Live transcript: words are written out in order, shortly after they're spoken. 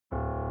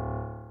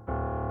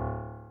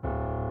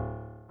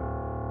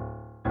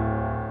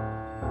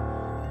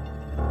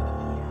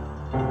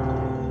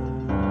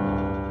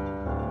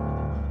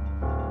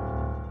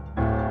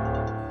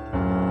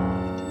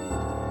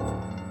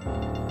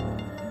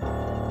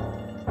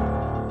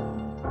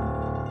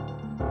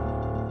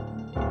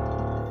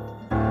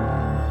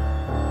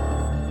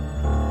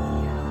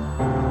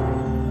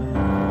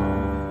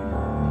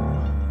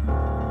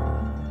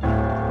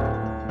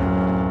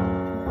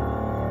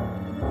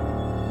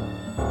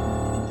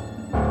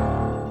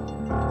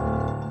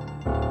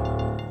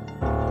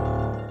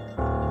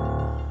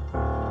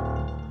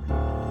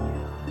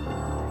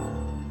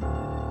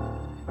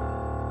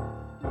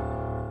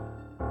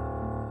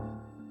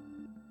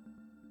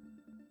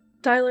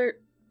Tyler,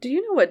 do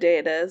you know what day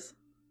it is?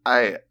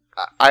 I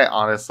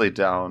honestly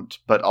don't,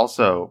 but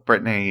also,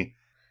 Brittany,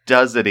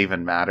 does it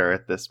even matter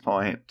at this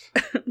point?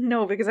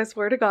 No, because I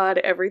swear to God,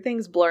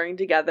 everything's blurring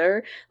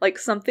together. Like,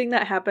 something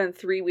that happened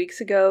 3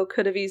 weeks ago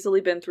could have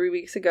easily been 3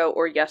 weeks ago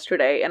or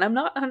yesterday, and I'm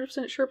not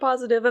 100% sure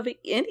positive of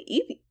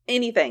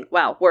anything.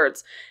 Wow,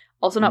 words.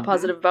 Also not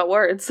positive about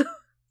words.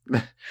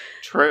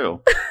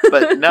 True.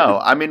 But no,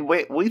 I mean,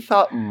 we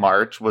thought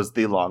March was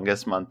the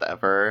longest month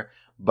ever,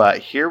 but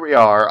here we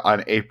are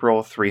on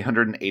April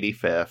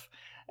 385th,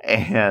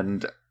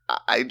 and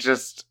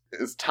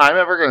is time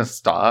ever going to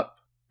stop?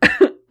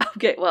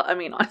 Okay, well, I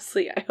mean,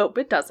 honestly, I hope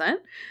it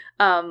doesn't.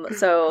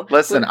 So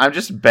listen, I'm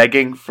just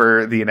begging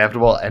for the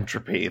inevitable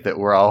entropy that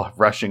we're all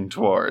rushing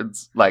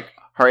towards. Like,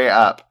 hurry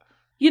up.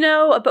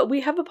 But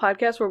we have a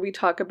podcast where we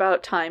talk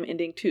about time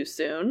ending too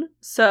soon,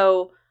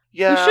 so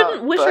yeah, we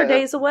shouldn't wish our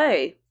days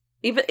away.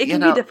 Even it can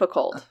be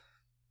difficult.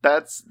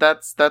 That's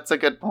a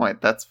good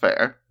point. That's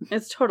fair.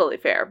 It's totally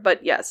fair.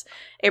 But yes,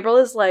 April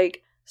is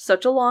like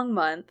such a long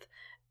month.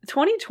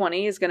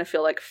 2020 is going to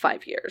feel like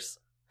 5 years.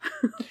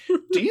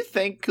 Do you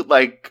think,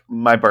 like,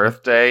 my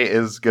birthday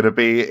is going to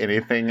be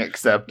anything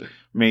except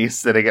me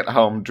sitting at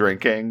home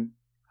drinking?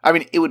 I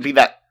mean, it would be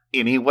that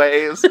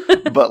anyways,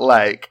 but,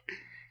 like,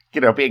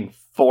 being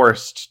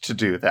forced to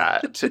do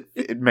that,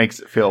 it makes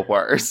it feel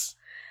worse.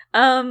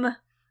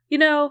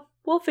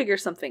 We'll figure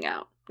something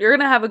out. You're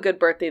going to have a good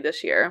birthday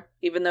this year,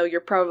 even though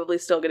you're probably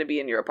still going to be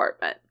in your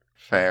apartment.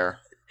 Fair.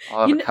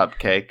 I'll have a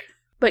cupcake.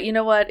 But you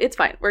know what? It's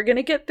fine. We're going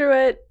to get through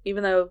it,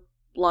 even though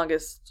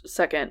longest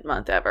second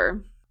month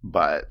ever.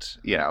 But,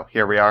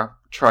 here we are,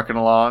 trucking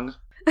along.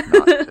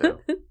 Not to.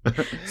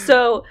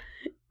 So,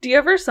 do you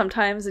ever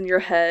sometimes in your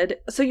head,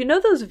 so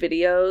those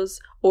videos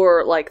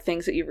or, like,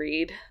 things that you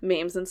read,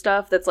 memes and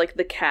stuff, that's like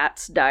the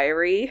cat's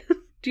diary?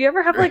 Do you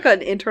ever have, like,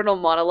 an internal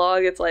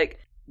monologue? It's like,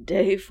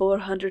 day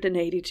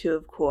 482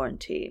 of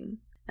quarantine,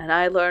 and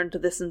I learned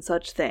this and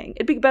such thing.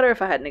 It'd be better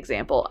if I had an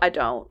example. I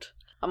don't.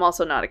 I'm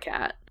also not a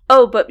cat.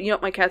 Oh, but you know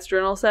what my cat's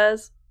journal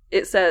says?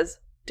 It says,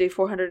 day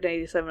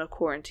 487 of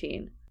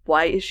quarantine.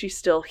 Why is she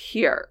still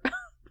here?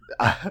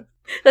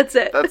 That's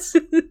it.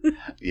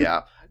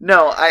 Yeah.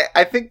 No,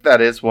 I think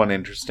that is one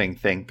interesting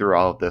thing through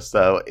all of this,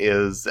 though,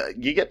 is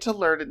you get to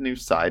learn a new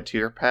side to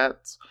your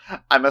pets.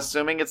 I'm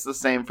assuming it's the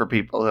same for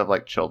people who have,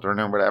 like, children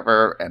or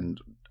whatever,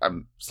 and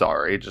I'm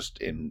sorry,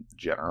 just in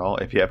general,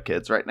 if you have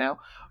kids right now.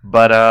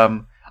 But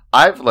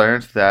I've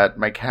learned that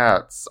my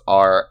cats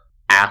are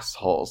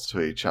assholes to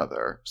each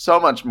other. So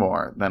much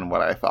more than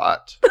what I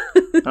thought.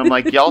 I'm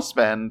like, y'all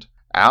spend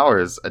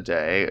hours a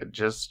day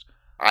just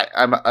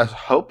I'm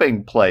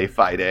hoping play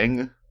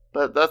fighting,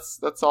 but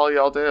that's all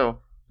y'all do.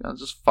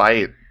 Just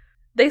fight.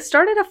 They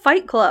started a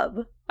fight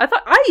club. I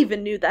thought I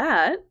even knew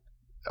that.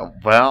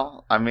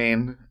 Well, I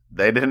mean,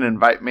 they didn't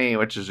invite me,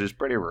 which is just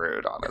pretty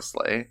rude,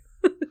 honestly.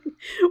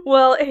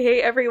 Well,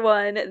 hey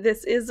everyone,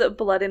 this is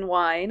Blood and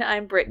Wine.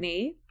 I'm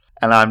Brittany.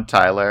 And I'm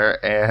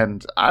Tyler,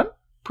 and I'm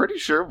pretty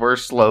sure we're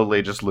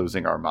slowly just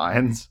losing our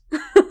minds.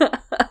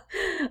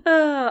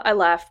 I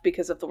laugh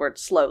because of the word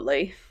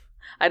slowly.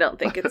 I don't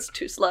think it's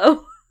too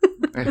slow.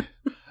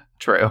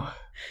 True.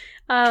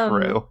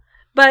 True.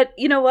 But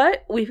you know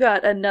what? We've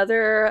got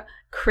another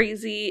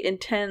crazy,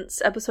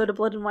 intense episode of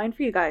Blood and Wine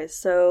for you guys,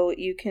 so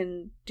you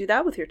can do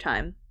that with your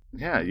time.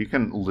 Yeah, you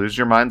can lose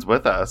your minds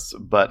with us,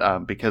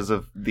 but because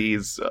of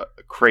these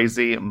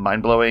crazy,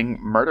 mind-blowing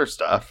murder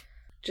stuff.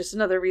 Just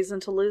another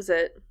reason to lose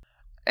it.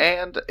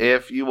 And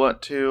if you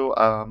want to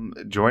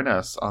join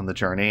us on the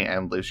journey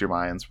and lose your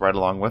minds right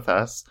along with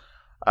us,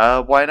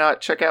 why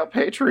not check out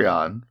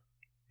Patreon?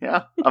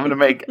 Yeah, I'm gonna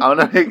make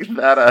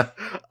that a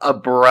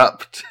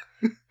abrupt,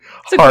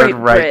 hard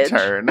right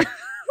turn.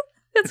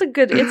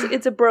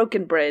 It's a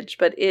broken bridge,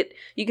 but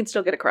you can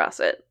still get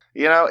across it.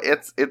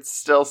 It's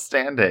still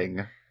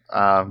standing.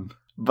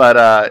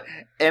 But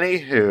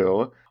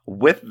anywho,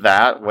 with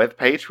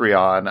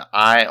Patreon,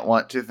 I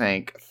want to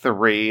thank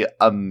 3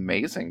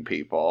 amazing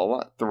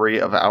people, 3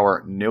 of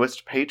our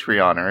newest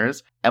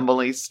Patreoners,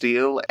 Emily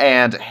Steele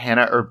and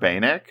Hannah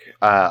Urbanik,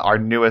 our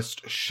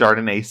newest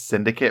Chardonnay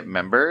Syndicate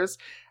members,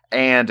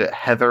 and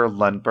Heather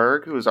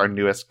Lundberg, who is our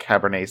newest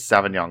Cabernet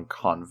Sauvignon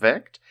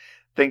convict.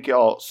 Thank you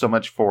all so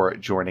much for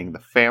joining the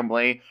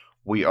family.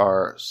 We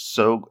are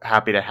so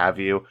happy to have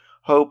you.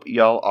 Hope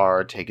y'all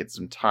are taking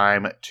some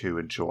time to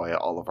enjoy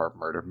all of our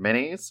murder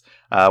minis.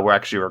 We're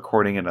actually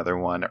recording another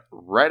one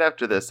right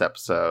after this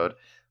episode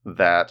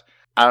that,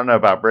 I don't know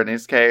about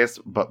Brittany's case,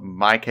 but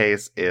my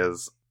case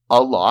is a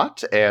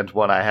lot and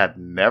one I had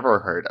never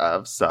heard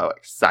of, so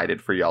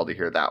excited for y'all to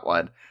hear that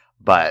one.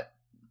 But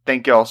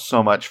thank y'all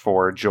so much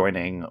for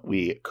joining.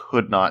 We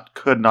could not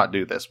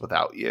do this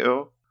without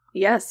you.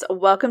 Yes,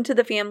 welcome to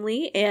the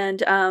family,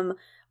 and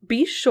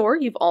be sure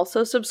you've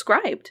also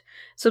subscribed.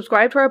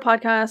 Subscribe to our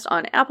podcast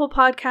on Apple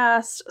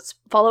Podcasts,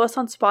 follow us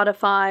on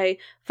Spotify,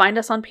 find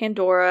us on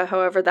Pandora,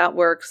 however that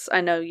works.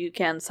 I know you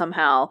can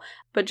somehow,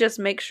 but just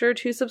make sure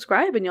to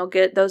subscribe and you'll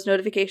get those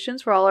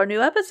notifications for all our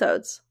new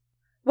episodes.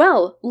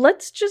 Well,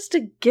 let's just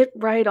get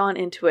right on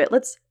into it.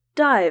 Let's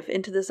dive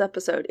into this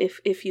episode,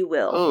 if you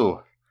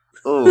will.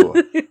 Ooh.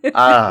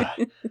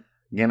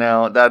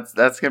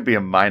 That's gonna be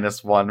a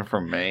 -1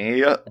 from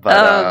me.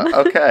 But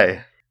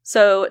okay.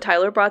 So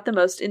Tyler brought the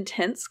most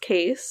intense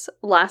case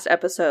last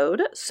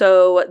episode.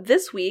 So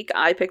this week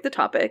I picked the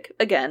topic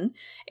again,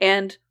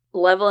 and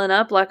leveling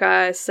up like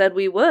I said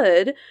we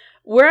would,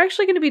 we're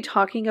actually going to be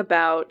talking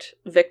about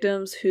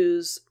victims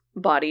whose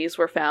bodies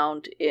were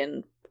found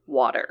in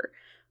water.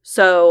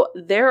 So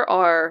there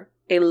are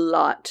a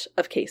lot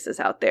of cases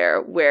out there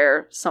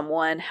where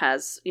someone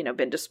has,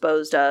 been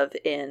disposed of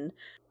in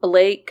a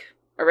lake,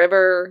 a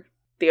river,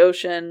 the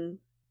ocean,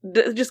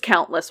 just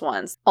countless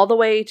ones, all the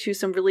way to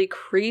some really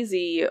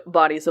crazy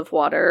bodies of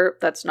water.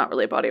 That's not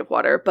really a body of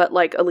water, but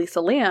like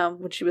Elisa Lam,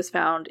 when she was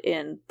found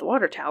in the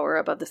water tower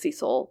above the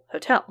Cecil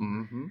Hotel.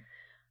 Mm-hmm.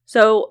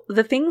 So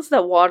the things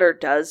that water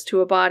does to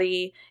a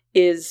body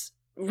is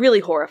really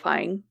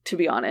horrifying, to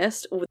be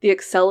honest. With the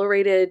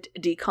accelerated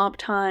decomp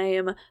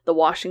time, the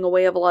washing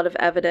away of a lot of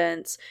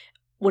evidence,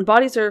 when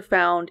bodies are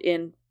found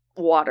in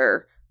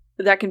water,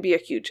 that can be a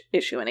huge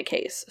issue in a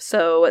case.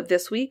 So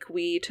this week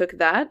we took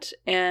that,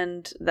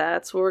 and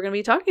that's what we're going to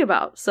be talking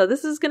about. So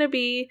this is going to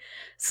be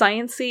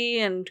sciencey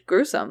and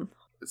gruesome.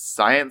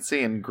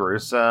 Sciencey and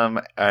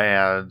gruesome,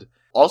 and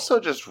also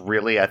just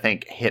really, I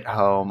think, hit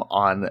home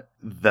on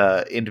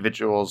the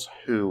individuals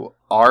who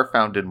are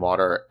found in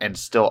water and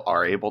still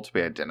are able to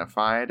be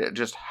identified.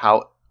 Just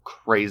how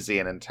crazy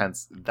and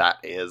intense that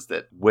is,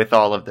 that with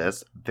all of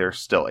this, they're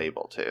still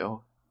able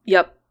to.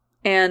 Yep.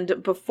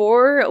 And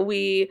before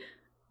we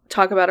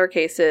talk about our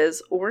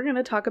cases, we're going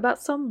to talk about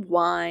some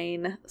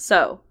wine.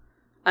 So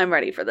I'm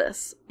ready for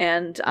this.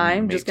 And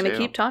I'm just going to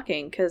keep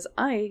talking because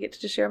I get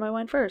to share my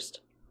wine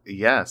first.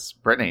 Yes,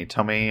 Brittany,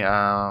 tell me,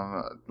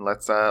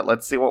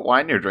 let's see what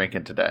wine you're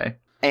drinking today.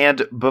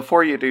 And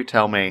before you do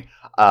tell me,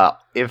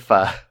 if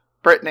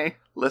Brittany,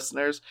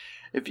 listeners,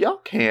 if y'all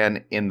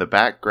can in the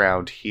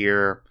background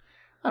hear,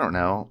 I don't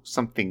know,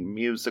 something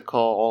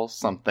musical,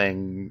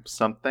 something,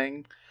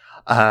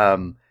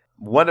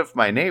 one of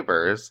my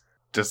neighbors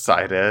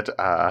decided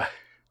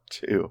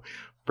to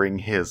bring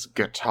his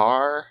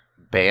guitar,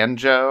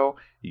 banjo,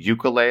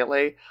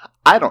 ukulele,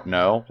 I don't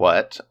know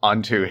what,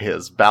 onto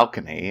his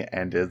balcony,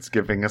 and is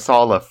giving us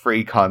all a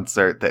free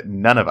concert that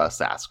none of us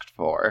asked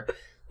for.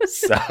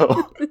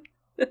 So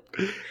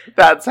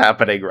that's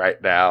happening right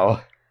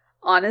now.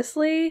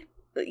 Honestly,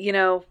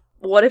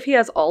 what if he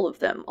has all of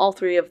them, all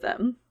three of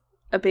them?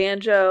 A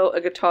banjo,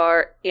 a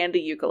guitar, and a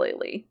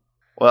ukulele.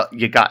 Well,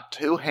 you got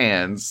two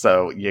hands,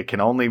 so you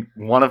can only,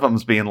 one of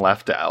them's being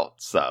left out,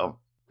 so.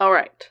 All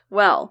right.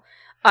 Well,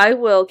 I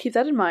will keep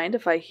that in mind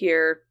if I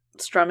hear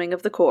strumming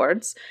of the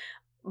chords,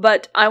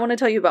 but I want to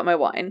tell you about my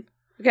wine.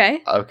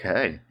 Okay?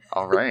 Okay.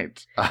 All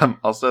right.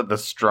 Also, the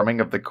strumming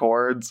of the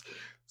chords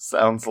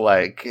sounds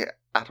like,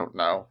 I don't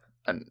know,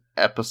 an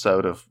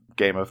episode of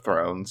Game of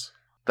Thrones.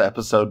 The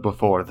episode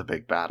before the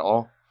big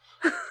battle.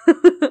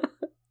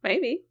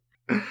 Maybe.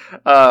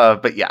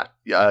 But yeah,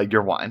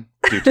 your wine.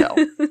 Do tell.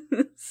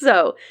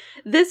 So,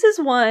 this is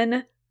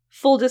one,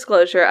 full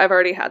disclosure, I've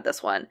already had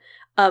this one,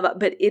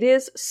 but it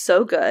is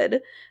so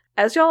good.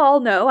 As y'all all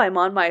know, I'm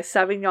on my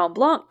Sauvignon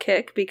Blanc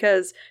kick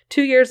because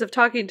 2 years of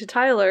talking to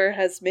Tyler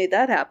has made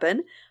that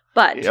happen.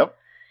 But yep.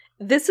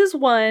 This is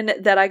one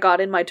that I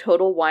got in my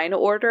Total Wine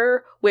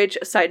order, which,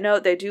 side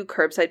note, they do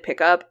curbside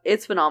pickup.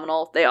 It's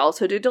phenomenal. They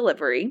also do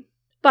delivery.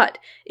 But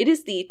it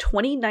is the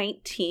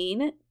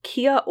 2019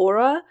 Kia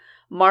Ora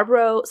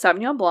Marlborough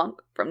Sauvignon Blanc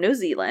from New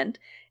Zealand.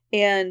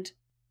 And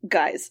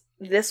guys,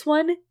 this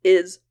one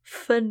is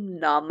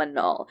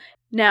phenomenal.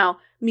 Now,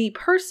 me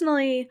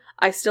personally,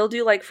 I still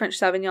do like French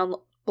Sauvignon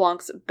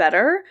Blancs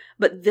better,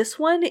 but this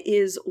one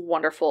is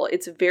wonderful.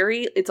 It's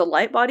a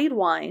light-bodied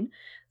wine.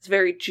 It's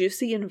very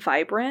juicy and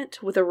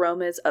vibrant with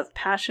aromas of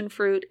passion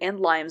fruit and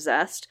lime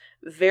zest.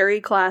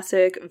 Very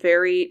classic,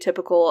 very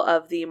typical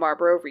of the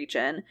Marlborough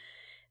region.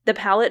 The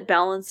palate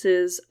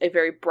balances a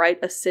very bright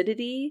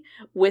acidity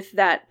with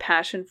that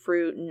passion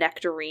fruit,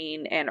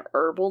 nectarine, and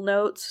herbal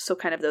notes, so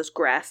kind of those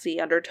grassy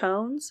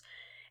undertones.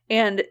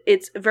 And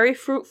it's very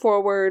fruit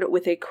forward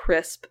with a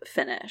crisp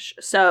finish.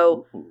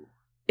 So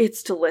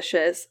it's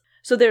delicious.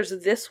 So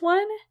there's this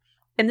one,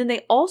 and then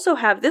they also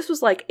have, this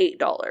was like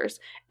 $8.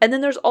 And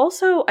then there's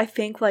also, I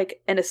think,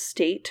 like an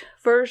estate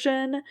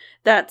version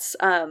that's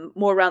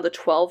more around the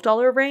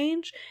 $12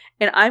 range.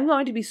 And I'm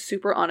going to be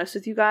super honest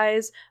with you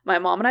guys. My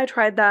mom and I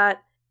tried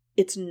that.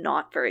 It's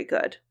not very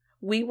good.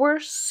 We were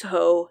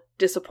so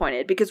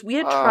disappointed because we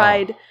had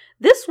tried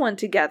this one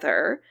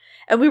together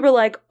and we were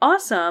like,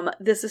 awesome,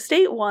 this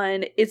estate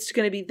one, it's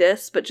going to be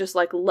this, but just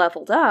like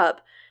leveled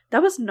up.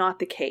 That was not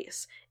the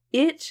case.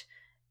 It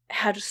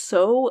had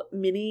so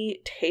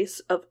many tastes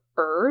of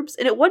herbs,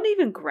 and it wasn't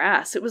even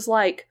grass. It was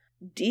like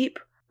deep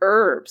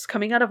herbs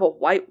coming out of a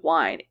white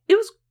wine. It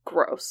was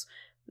gross.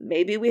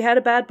 Maybe we had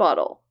a bad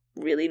bottle.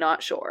 Really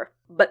not sure.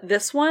 But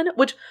this one,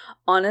 which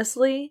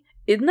honestly,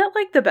 isn't that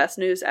like the best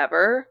news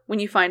ever when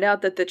you find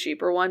out that the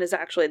cheaper one is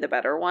actually the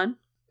better one?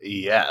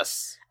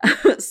 Yes.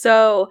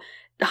 So,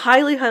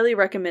 highly, highly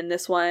recommend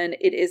this one.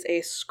 It is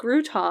a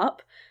screw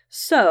top.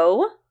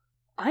 So,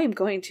 I am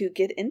going to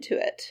get into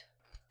it.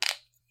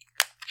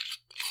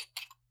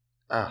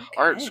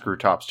 Art Screw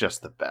Top's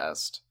just the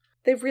best.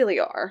 They really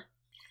are.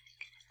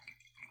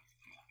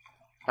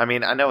 I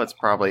mean, I know it's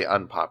probably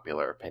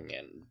unpopular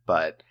opinion,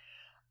 but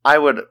I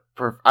would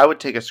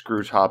take a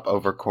screw top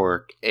over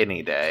cork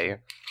any day.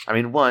 I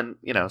mean, one,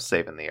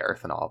 saving the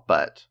earth and all,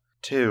 but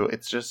two,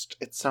 it's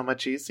so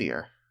much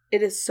easier.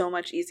 It is so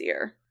much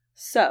easier.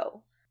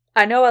 So,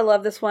 I know I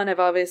love this one. I've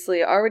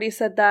obviously already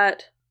said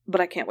that,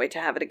 but I can't wait to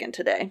have it again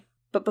today.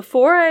 But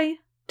before I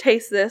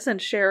taste this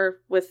and share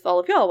with all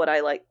of y'all what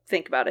I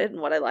think about it and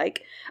what I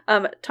like,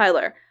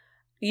 Tyler,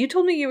 you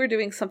told me you were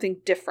doing something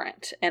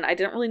different, and I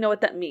didn't really know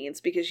what that means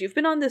because you've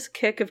been on this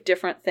kick of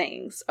different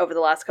things over the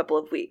last couple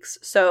of weeks.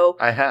 So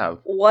I have.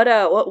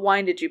 What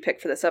wine did you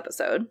pick for this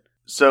episode?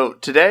 So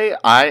today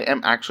I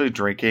am actually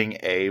drinking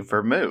a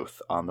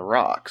vermouth on the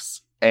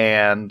rocks,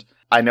 and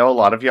I know a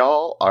lot of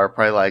y'all are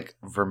probably like,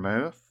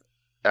 vermouth?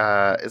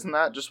 Isn't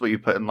that just what you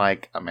put in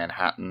like a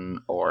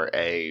Manhattan or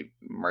a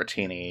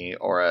martini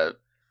or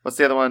what's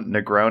the other one?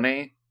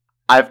 Negroni?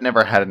 I've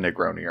never had a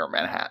Negroni or a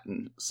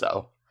Manhattan,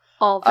 so.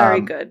 All very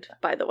good,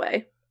 by the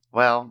way.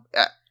 Well,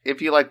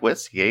 if you like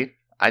whiskey,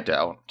 I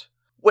don't.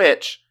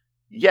 Which,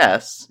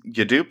 yes,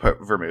 you do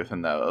put vermouth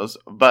in those,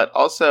 but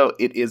also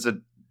it is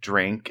a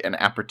drink, an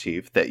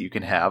aperitif that you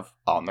can have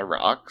on the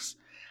rocks.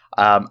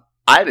 I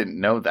didn't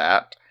know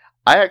that.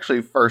 I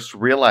actually first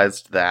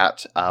realized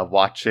that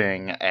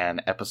watching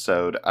an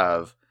episode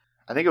of,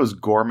 I think it was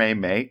Gourmet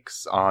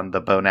Makes on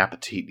the Bon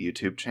Appetit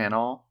YouTube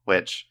channel,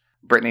 which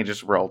Brittany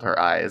just rolled her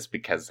eyes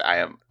because I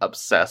am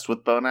obsessed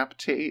with Bon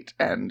Appetit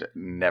and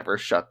never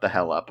shut the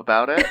hell up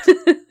about it.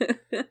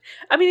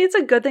 I mean, it's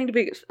a good thing to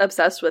be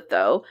obsessed with,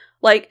 though.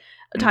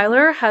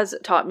 Tyler has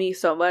taught me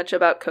so much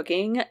about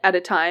cooking at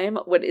a time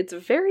when it's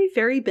very,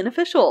 very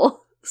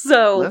beneficial.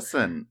 So,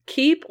 listen,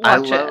 keep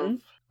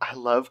watching. I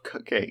love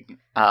cooking.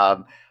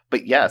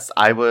 But yes,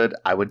 I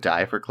would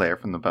die for Claire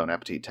from the Bon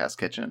Appetit Test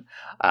Kitchen.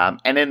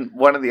 And in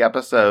one of the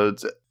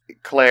episodes,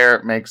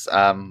 Claire makes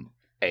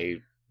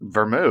a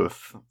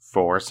vermouth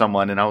for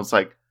someone, and I was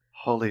like,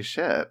 holy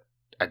shit,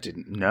 I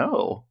didn't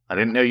know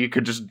you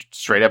could just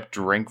straight up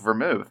drink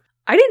vermouth.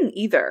 I didn't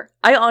either.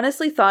 I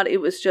honestly thought it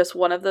was just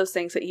one of those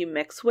things that you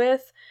mix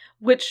with,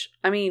 which,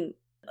 I mean,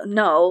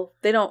 no,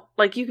 they don't,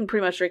 you can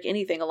pretty much drink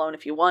anything alone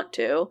if you want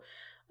to,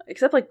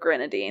 except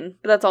grenadine,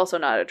 but that's also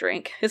not a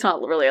drink. It's not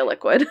really a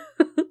liquid.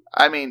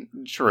 I mean,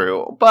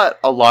 true, but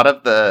a lot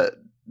of the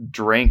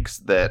drinks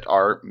that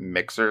are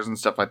mixers and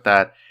stuff like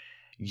that,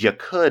 you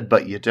could,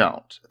 but you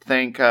don't.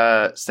 Think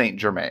Saint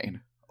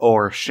Germain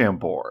or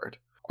Chambord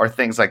or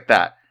things like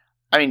that.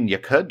 I mean, you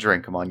could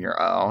drink them on your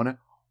own.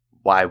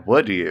 Why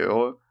would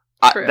you?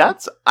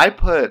 I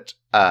put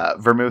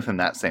vermouth in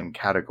that same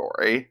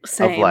category.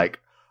 Same.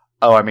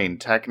 Of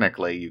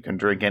technically you can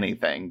drink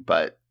anything,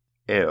 but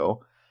ew.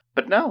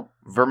 But no,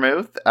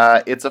 vermouth,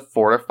 it's a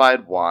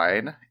fortified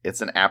wine.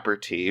 It's an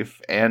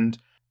aperitif, and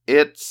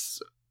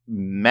it's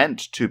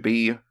meant to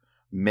be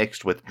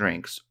mixed with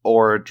drinks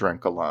or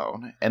drink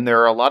alone. And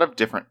there are a lot of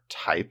different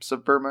types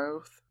of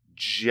vermouth.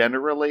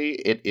 Generally,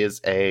 it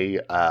is a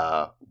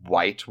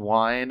white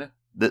wine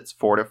that's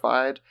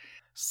fortified.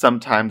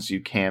 Sometimes you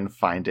can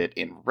find it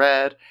in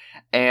red.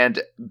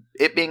 And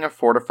it being a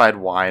fortified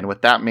wine,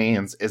 what that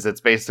means is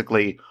it's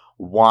basically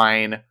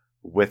wine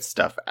with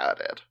stuff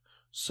added.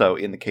 So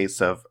in the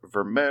case of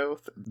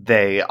vermouth,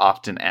 they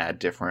often add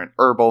different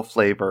herbal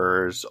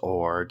flavors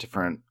or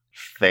different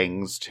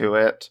things to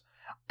it.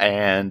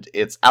 And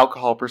its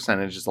alcohol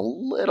percentage is a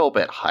little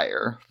bit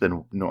higher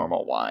than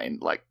normal wine.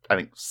 I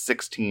think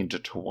 16 to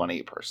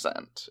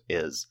 20%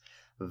 is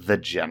the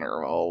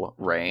general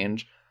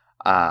range.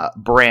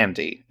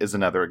 Brandy is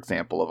another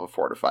example of a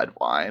fortified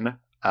wine.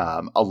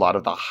 A lot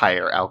of the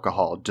higher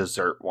alcohol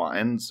dessert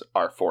wines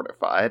are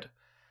fortified.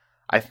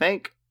 I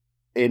think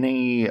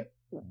any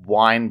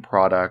wine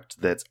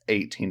product that's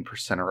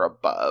 18% or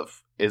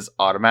above is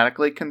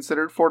automatically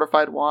considered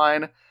fortified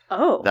wine.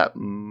 Oh. That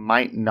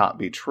might not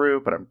be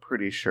true, but I'm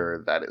pretty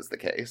sure that is the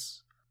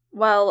case.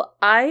 Well,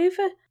 I've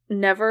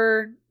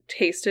never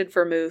tasted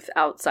vermouth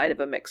outside of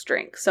a mixed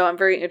drink, so I'm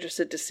very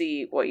interested to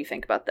see what you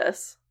think about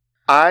this.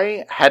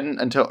 I hadn't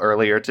until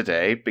earlier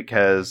today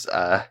because,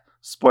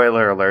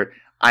 spoiler alert,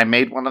 I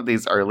made one of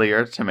these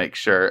earlier to make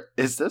sure,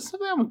 is this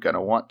something I'm going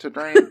to want to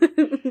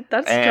drink?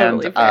 That's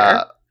totally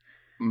fair.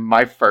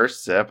 My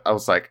first sip, I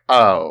was like,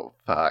 oh,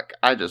 fuck,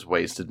 I just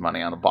wasted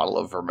money on a bottle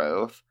of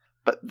vermouth.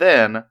 But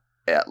then,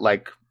 I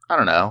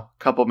don't know, a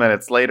couple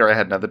minutes later, I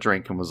had another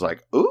drink and was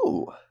like,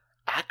 ooh,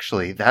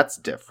 actually, that's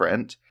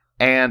different.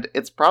 And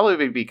it's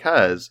probably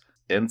because,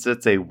 since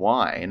it's a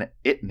wine,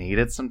 it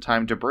needed some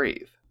time to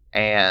breathe.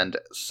 And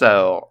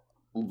so,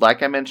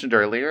 like I mentioned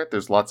earlier,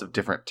 there's lots of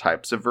different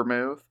types of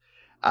vermouth.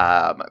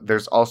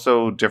 There's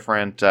also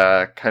different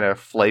kind of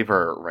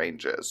flavor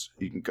ranges.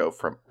 You can go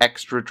from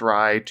extra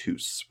dry to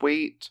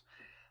sweet.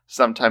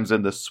 Sometimes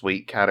in the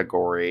sweet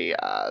category,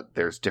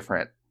 there's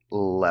different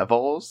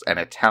levels. An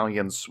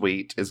Italian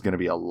sweet is going to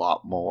be a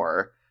lot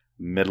more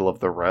middle of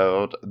the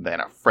road than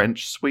a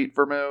French sweet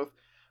vermouth.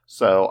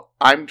 So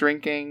I'm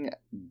drinking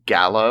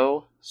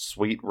Gallo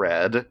Sweet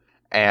Red,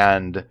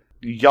 and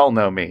y'all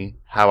know me,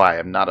 how I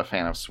am not a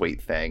fan of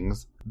sweet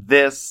things.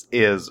 This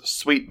is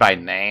sweet by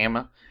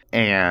name,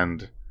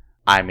 and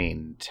I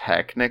mean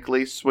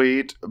technically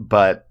sweet,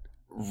 but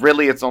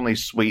really it's only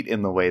sweet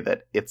in the way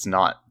that it's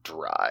not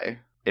dry,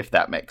 if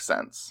that makes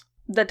sense.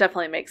 That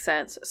definitely makes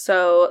sense.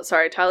 So,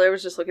 sorry, Tyler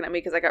was just looking at me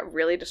because I got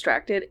really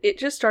distracted. It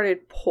just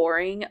started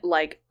pouring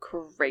like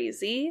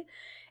crazy.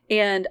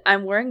 And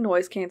I'm wearing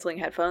noise-canceling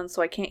headphones,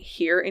 so I can't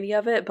hear any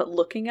of it. But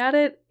looking at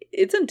it,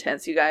 it's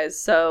intense, you guys.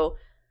 So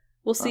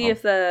we'll see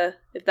if that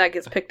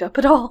gets picked up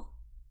at all.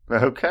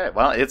 Okay,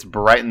 well, it's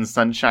bright and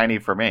sunshiny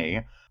for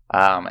me,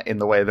 in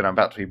the way that I'm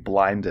about to be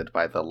blinded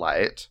by the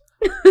light.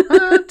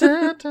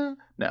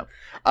 No.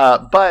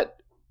 But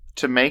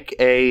to make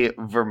a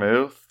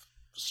vermouth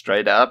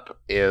straight up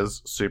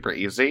is super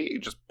easy. You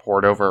just pour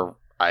it over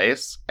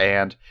ice,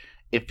 and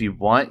if you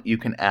want, you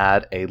can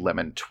add a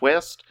lemon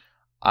twist.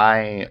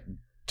 I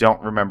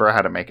don't remember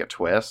how to make a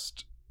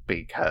twist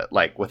because,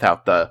 like,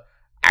 without the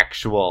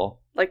actual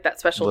like that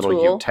special little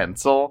tool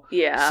utensil.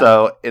 Yeah.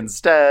 So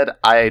instead,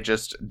 I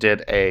just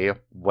did a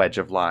wedge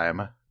of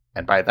lime,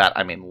 and by that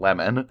I mean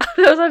lemon. I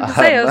was about to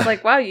say, I was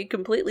like, wow, you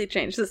completely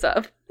changed this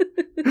up.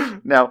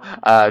 No,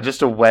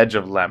 just a wedge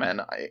of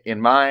lemon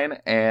in mine,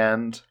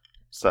 and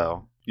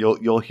so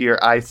you'll hear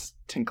ice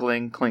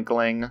tinkling,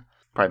 clinkling.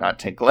 Probably not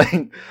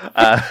tinkling.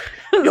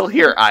 You'll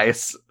hear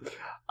ice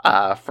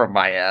from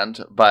my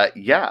end, but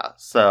yeah.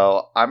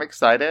 So I'm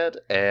excited,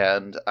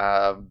 and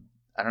I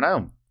don't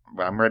know.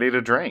 I'm ready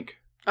to drink.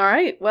 All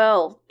right.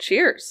 Well,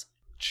 cheers.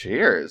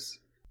 Cheers.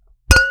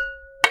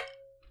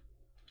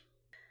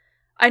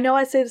 I know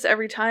I say this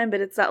every time, but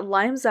it's that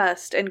lime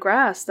zest and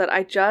grass that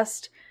I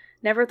just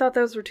never thought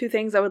those were two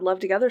things I would love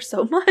together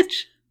so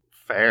much.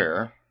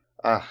 Fair.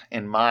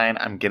 In mine,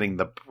 I'm getting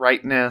the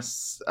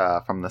brightness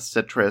from the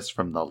citrus,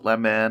 from the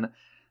lemon.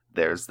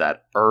 There's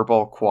that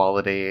herbal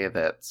quality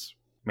that's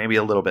maybe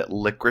a little bit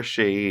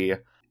licoricey,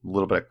 a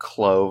little bit of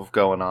clove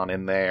going on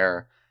in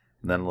there,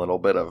 and then a little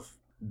bit of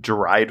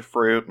dried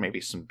fruit, maybe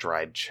some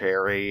dried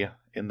cherry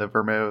in the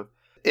vermouth.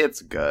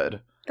 It's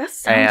good. That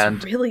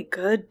sounds really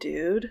good,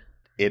 dude.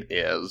 It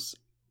is.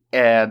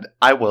 And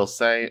I will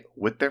say,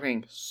 with there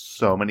being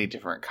so many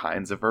different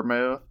kinds of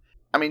vermouth,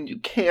 I mean, you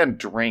can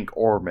drink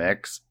or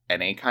mix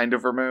any kind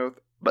of vermouth,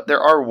 but there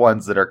are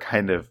ones that are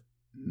kind of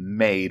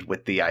made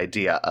with the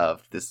idea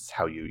of this is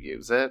how you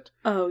use it.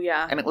 Oh,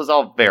 yeah. And it was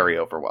all very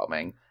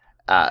overwhelming.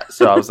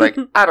 So I was like,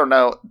 I don't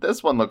know,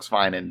 this one looks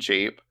fine and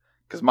cheap.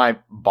 Because my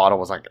bottle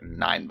was like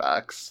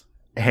 $9.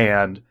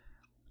 And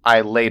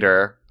I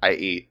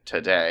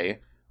today,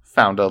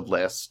 found a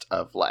list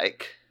of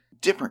like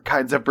different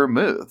kinds of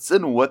vermouths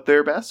and what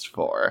they're best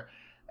for.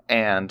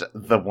 And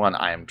the one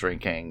I'm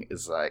drinking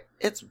is like,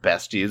 it's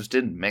best used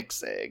in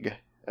mixing.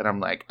 And I'm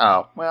like,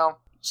 oh,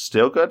 well,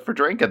 still good for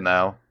drinking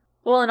though.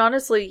 Well, and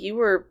honestly, you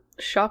were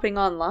shopping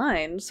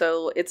online,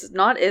 so it's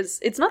not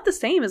the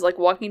same as like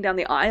walking down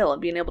the aisle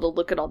and being able to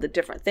look at all the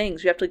different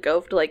things. You have to go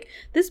to like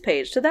this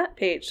page to that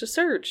page to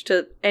search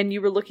and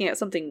you were looking at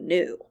something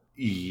new.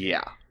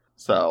 Yeah.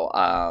 So,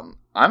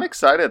 I'm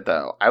excited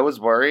though. I was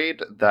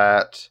worried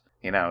that,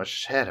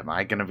 shit, am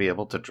I going to be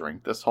able to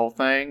drink this whole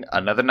thing?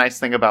 Another nice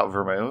thing about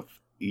vermouth,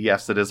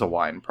 yes, it is a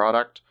wine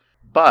product,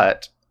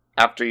 but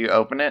after you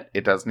open it,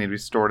 it does need to be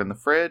stored in the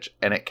fridge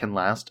and it can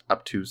last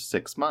up to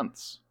 6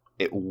 months.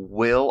 It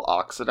will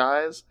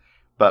oxidize,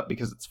 but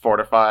because it's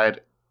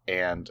fortified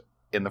and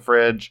in the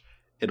fridge,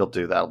 it'll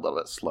do that a little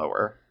bit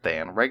slower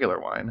than regular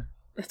wine.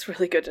 That's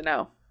really good to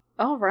know.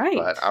 All right.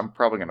 But I'm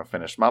probably going to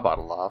finish my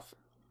bottle off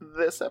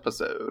this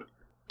episode.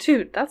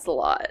 Dude, that's a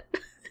lot.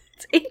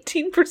 It's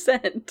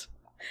 18%.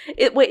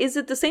 Wait, is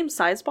it the same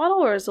size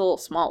bottle or is it a little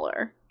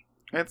smaller?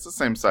 It's the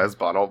same size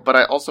bottle, but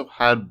I also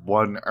had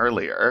one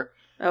earlier.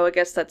 Oh, I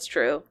guess that's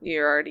true.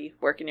 You're already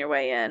working your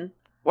way in.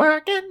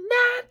 Working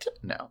that?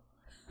 No.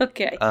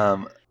 Okay.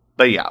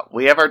 But yeah,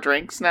 we have our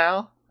drinks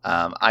now.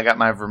 I got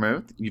my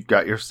vermouth. You've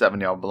got your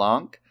Sauvignon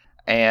Blanc.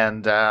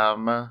 And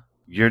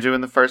you're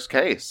doing the first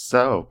case.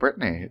 So,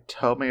 Brittany,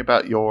 tell me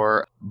about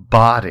your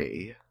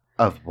body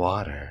of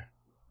water.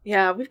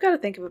 Yeah, we've got to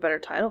think of a better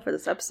title for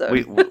this episode.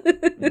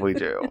 We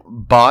do.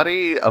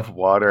 Body of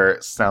Water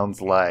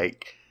sounds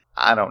like,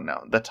 I don't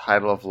know, the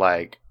title of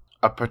like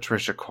a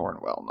Patricia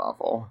Cornwell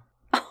novel.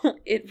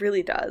 It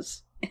really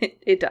does.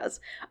 It does.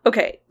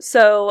 Okay,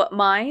 so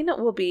mine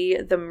will be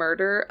The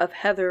Murder of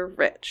Heather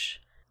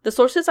Rich. The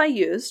sources I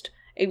used,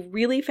 a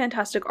really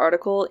fantastic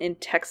article in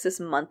Texas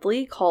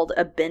Monthly called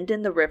A Bend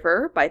in the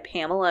River by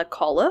Pamela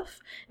Coliff.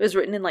 It was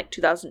written in like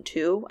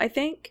 2002, I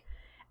think.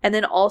 And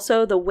then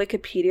also the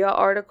Wikipedia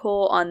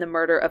article on the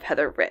murder of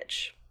Heather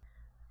Rich.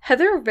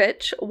 Heather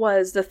Rich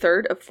was the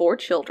third of 4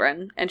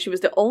 children, and she was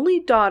the only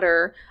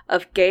daughter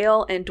of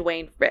Gail and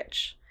Dwayne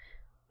Rich.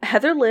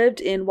 Heather lived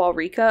in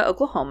Waurika,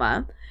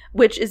 Oklahoma,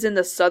 which is in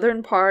the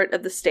southern part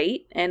of the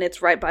state, and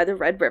it's right by the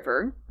Red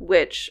River,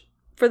 which,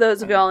 for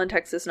those of y'all in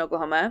Texas and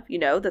Oklahoma, you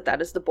know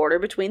that is the border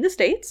between the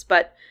states,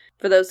 but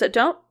for those that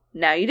don't,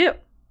 now you do.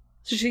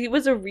 So she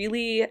was a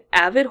really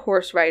avid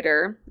horse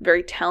rider,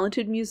 very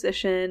talented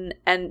musician,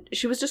 and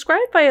she was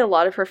described by a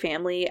lot of her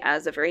family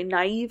as a very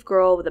naive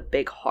girl with a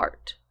big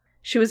heart.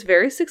 She was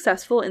very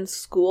successful in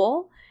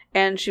school,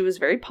 and she was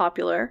very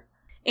popular,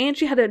 and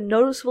she had a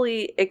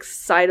noticeably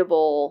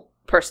excitable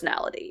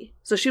personality.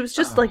 So she was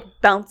just like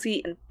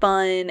bouncy and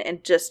fun,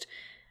 and just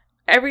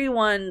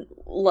everyone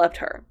loved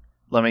her.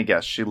 Let me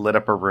guess, she lit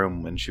up a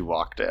room when she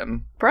walked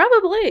in.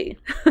 Probably.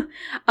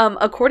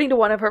 According to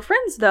one of her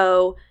friends,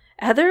 though,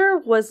 Heather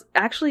was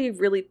actually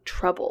really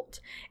troubled,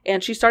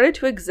 and she started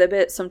to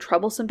exhibit some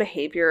troublesome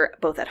behavior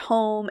both at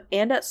home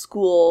and at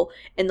school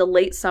in the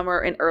late summer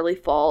and early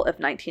fall of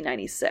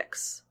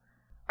 1996.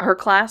 Her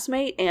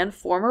classmate and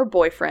former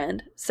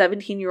boyfriend,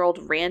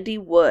 17-year-old Randy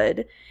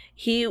Wood,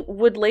 he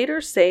would later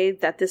say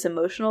that this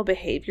emotional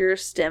behavior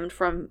stemmed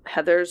from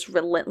Heather's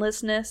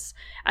relentlessness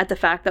at the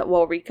fact that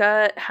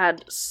Waurika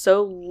had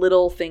so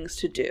little things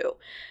to do.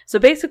 So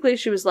basically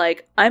she was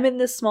like, I'm in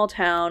this small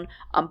town,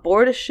 I'm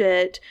bored as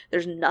shit,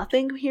 there's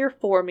nothing here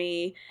for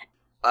me.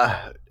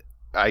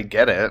 I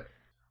get it.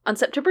 On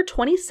September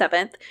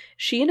 27th,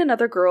 she and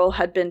another girl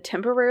had been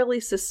temporarily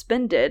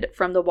suspended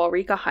from the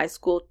Waurika High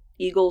School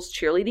Eagles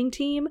cheerleading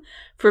team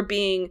for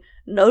being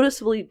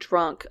noticeably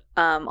drunk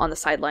on the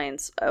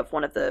sidelines of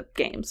one of the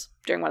games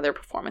during one of their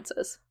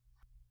performances.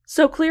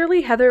 So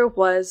clearly Heather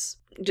was,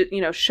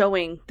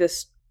 showing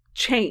this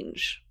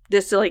change,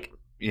 this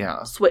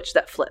switch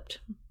that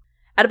flipped.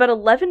 At about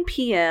 11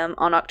 p.m.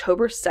 on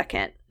October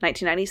 2nd,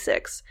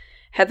 1996,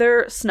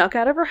 Heather snuck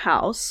out of her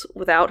house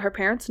without her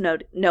parents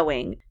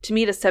knowing to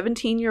meet a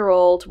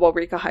 17-year-old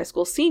Waurika High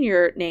School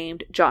senior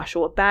named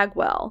Joshua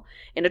Bagwell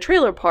in a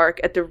trailer park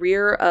at the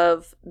rear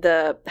of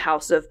the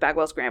house of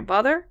Bagwell's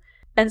grandfather.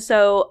 And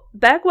so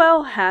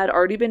Bagwell had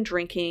already been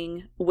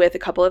drinking with a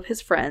couple of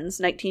his friends,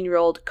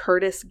 19-year-old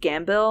Curtis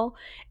Gambill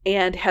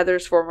and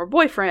Heather's former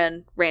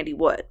boyfriend, Randy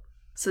Wood.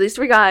 So these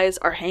three guys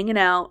are hanging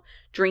out,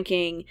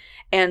 drinking,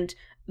 and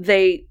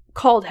they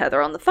called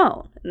Heather on the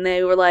phone, and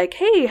they were like,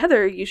 hey,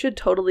 Heather, you should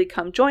totally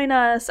come join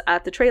us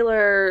at the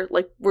trailer.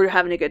 Like, we're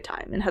having a good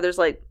time. And Heather's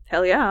like,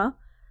 hell yeah.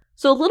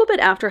 So a little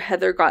bit after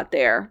Heather got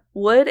there,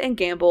 Wood and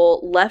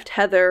Gamble left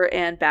Heather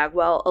and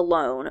Bagwell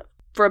alone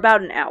for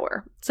about an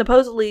hour.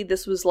 Supposedly,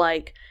 this was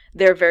like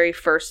their very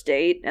first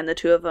date, and the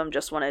two of them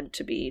just wanted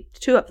to be the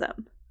two of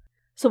them.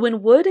 So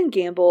when Wood and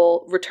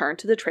Gamble returned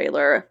to the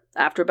trailer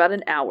after about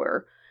an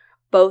hour,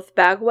 both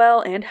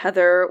Bagwell and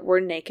Heather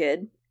were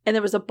naked, and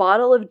there was a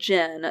bottle of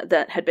gin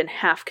that had been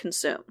half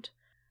consumed.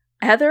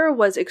 Heather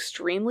was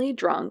extremely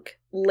drunk,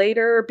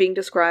 later being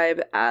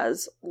described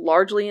as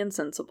largely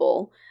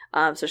insensible,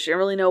 so she didn't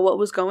really know what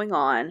was going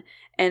on,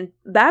 and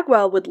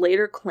Bagwell would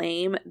later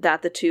claim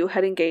that the two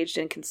had engaged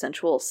in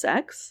consensual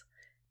sex.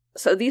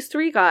 So these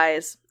three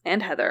guys,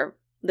 and Heather,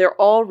 they're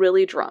all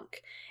really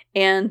drunk,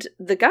 and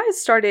the guys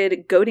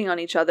started goading on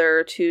each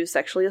other to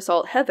sexually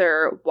assault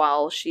Heather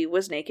while she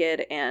was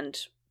naked and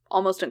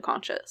almost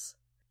unconscious.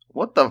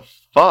 What the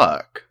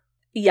fuck?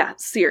 Yeah,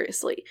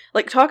 seriously.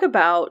 Like, talk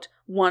about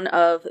one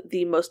of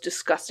the most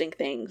disgusting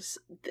things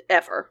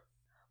ever.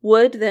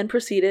 Wood then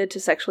proceeded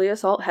to sexually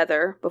assault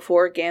Heather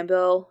before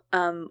Gambill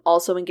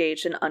also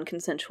engaged in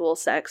unconsensual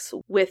sex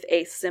with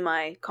a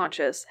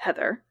semi-conscious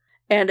Heather.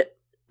 And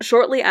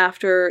shortly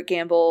after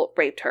Gambill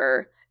raped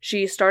her,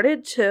 she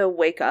started to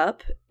wake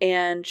up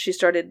and she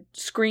started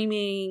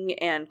screaming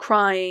and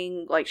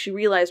crying, like she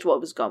realized what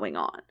was going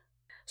on.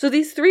 So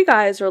these three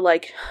guys are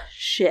like,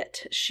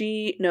 shit,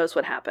 she knows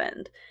what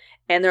happened.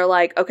 And they're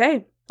like,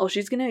 okay, well,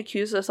 she's going to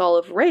accuse us all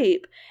of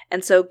rape.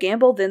 And so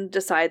Gamble then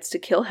decides to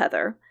kill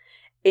Heather.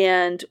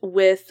 And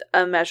with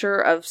a measure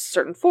of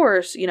certain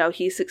force,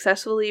 he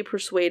successfully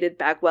persuaded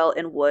Bagwell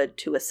and Wood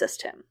to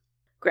assist him.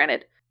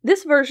 Granted,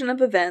 this version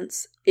of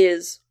events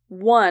is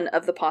one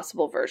of the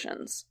possible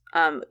versions.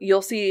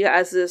 You'll see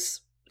as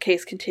this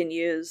case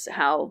continues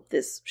how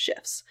this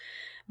shifts.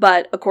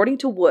 But according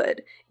to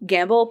Wood,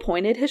 Gamble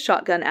pointed his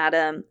shotgun at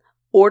him,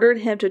 ordered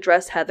him to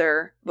dress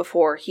Heather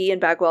before he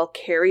and Bagwell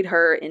carried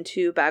her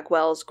into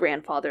Bagwell's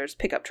grandfather's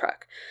pickup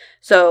truck.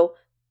 So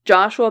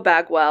Joshua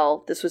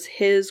Bagwell, this was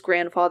his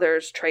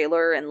grandfather's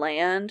trailer and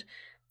land,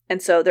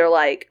 and so they're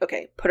like,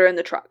 okay, put her in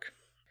the truck.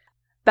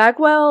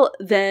 Bagwell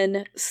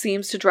then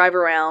seems to drive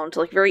around,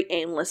 like very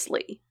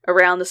aimlessly,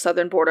 around the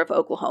southern border of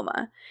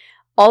Oklahoma.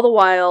 All the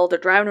while, they're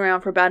driving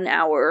around for about an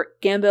hour.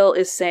 Gambill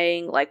is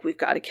saying, like, we've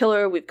got to kill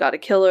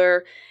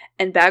her,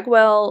 and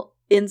Bagwell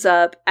ends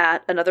up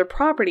at another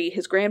property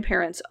his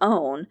grandparents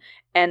own,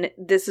 and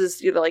this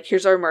is, like,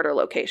 here's our murder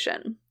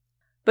location.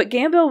 But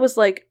Gambill was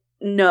like,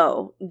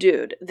 no,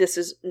 dude, this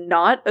is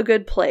not a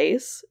good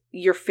place.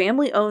 Your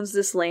family owns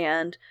this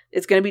land.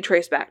 It's going to be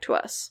traced back to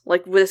us.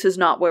 Like, this is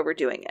not where we're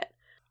doing it.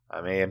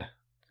 I mean,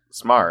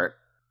 smart.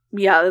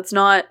 Yeah, that's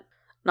not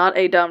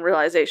a dumb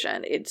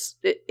realization.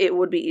 It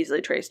would be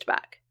easily traced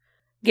back.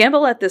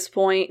 Gamble at this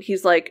point,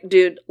 he's like,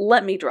 dude,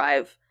 let me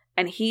drive.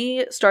 And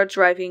he starts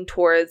driving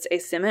towards a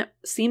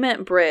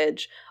cement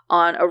bridge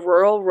on a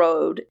rural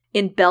road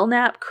in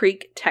Belknap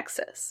Creek,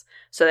 Texas.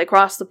 So they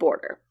cross the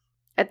border.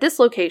 At this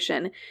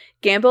location,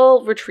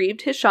 Gamble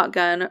retrieved his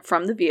shotgun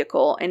from the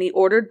vehicle and he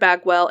ordered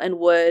Bagwell and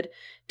Wood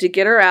to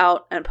get her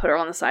out and put her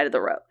on the side of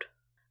the road.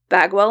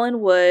 Bagwell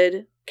and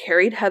Wood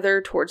carried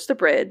Heather towards the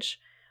bridge,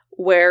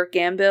 where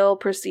Gamble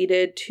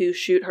proceeded to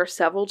shoot her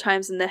several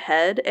times in the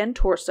head and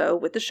torso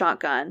with the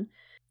shotgun,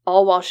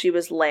 all while she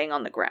was laying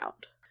on the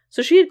ground.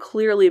 So she had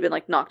clearly been,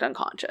 like, knocked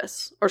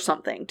unconscious or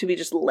something to be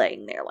just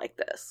laying there like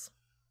this.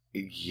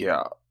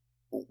 Yeah.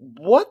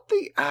 What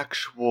the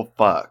actual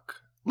fuck?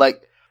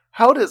 Like,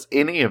 how does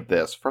any of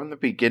this from the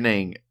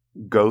beginning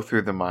go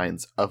through the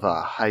minds of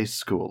a high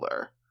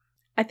schooler?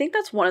 I think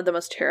that's one of the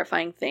most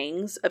terrifying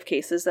things of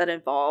cases that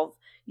involve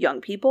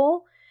young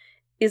people,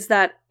 is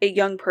that a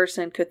young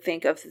person could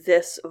think of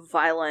this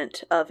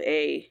violent of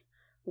a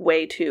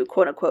way to,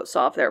 quote-unquote,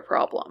 solve their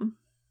problem.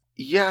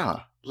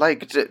 Yeah,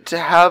 like, to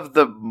have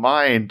the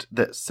mind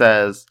that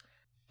says,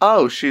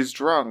 oh, she's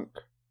drunk,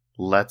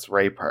 let's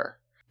rape her.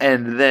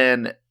 And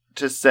then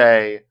to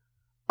say,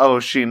 oh,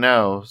 she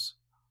knows,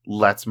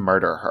 let's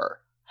murder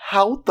her.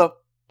 How the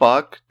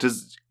fuck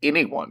does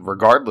anyone,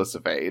 regardless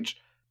of age,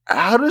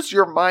 how does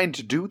your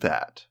mind do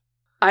that?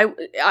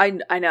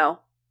 I know.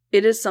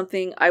 It is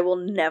something I will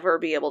never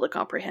be able to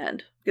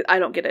comprehend. I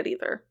don't get it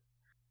either.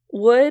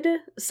 Wood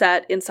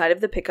sat inside of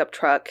the pickup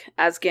truck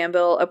as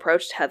Gamble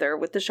approached Heather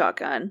with the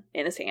shotgun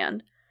in his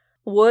hand.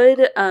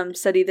 Wood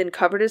said he then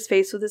covered his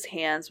face with his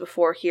hands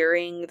before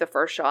hearing the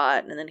first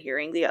shot and then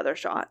hearing the other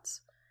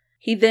shots.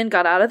 He then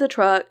got out of the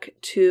truck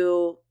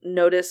to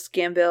notice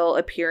Gamble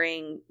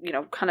appearing,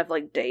 kind of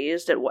like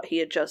dazed at what he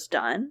had just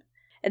done.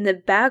 And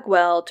then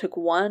Bagwell took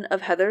one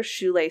of Heather's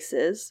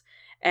shoelaces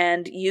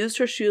and used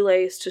her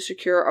shoelace to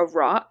secure a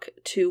rock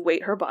to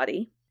weight her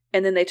body.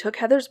 And then they took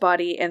Heather's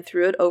body and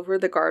threw it over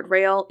the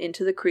guardrail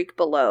into the creek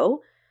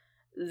below.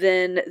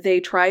 Then they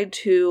tried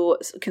to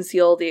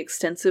conceal the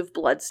extensive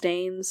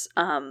bloodstains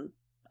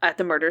at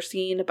the murder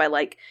scene by,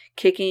 like,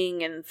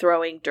 kicking and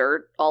throwing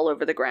dirt all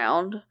over the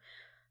ground.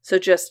 So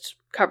just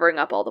covering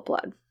up all the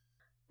blood.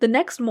 The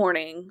next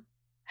morning,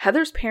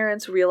 Heather's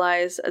parents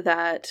realized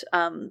that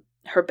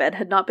her bed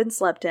had not been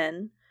slept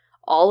in.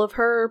 All of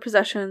her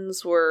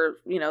possessions were,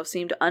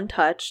 seemed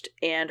untouched,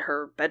 and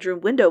her bedroom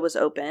window was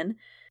open.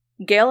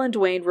 Gail and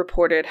Dwayne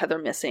reported Heather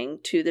missing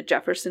to the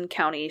Jefferson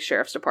County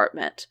Sheriff's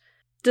Department.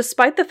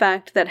 Despite the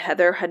fact that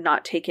Heather had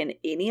not taken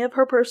any of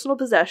her personal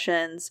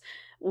possessions,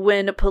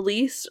 when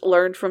police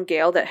learned from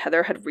Gail that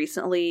Heather had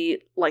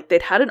recently,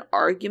 they'd had an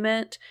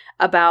argument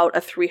about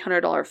a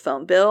 $300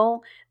 phone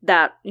bill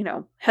that,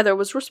 Heather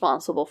was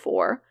responsible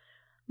for,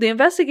 the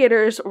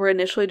investigators were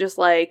initially just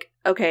like,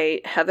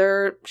 okay,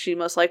 Heather, she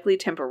most likely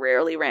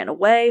temporarily ran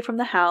away from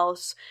the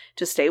house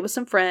to stay with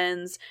some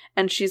friends,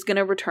 and she's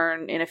gonna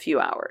return in a few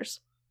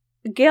hours.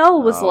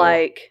 Gail was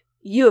like,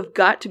 you have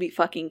got to be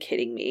fucking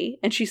kidding me.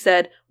 And she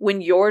said,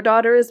 when your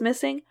daughter is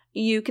missing,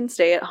 you can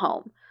stay at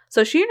home.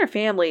 So she and her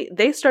family,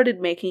 they started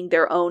making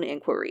their own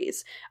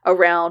inquiries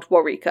around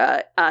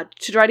Waurika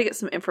to try to get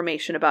some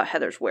information about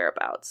Heather's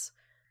whereabouts.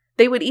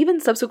 They would even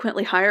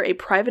subsequently hire a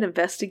private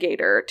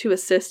investigator to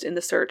assist in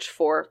the search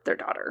for their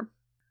daughter.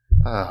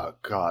 Oh,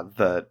 God.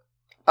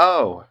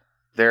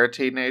 They're a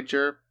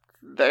teenager?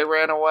 They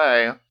ran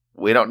away.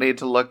 We don't need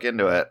to look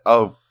into it.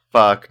 Oh,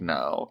 fuck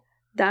no.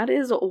 That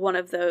is one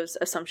of those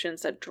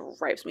assumptions that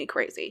drives me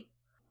crazy.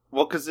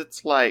 Well, because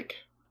it's like,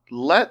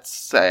 let's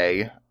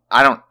say,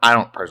 I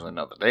don't personally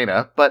know the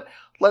data, but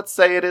let's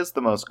say it is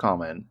the most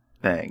common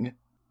thing.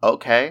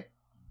 Okay.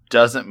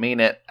 Doesn't mean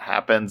it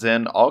happens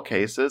in all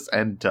cases,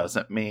 and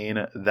doesn't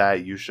mean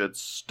that you should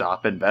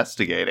stop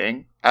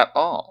investigating at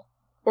all.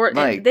 Or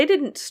they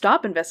didn't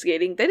stop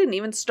investigating, they didn't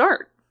even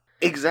start.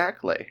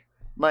 Exactly.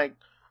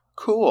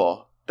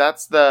 Cool.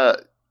 That's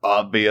the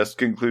obvious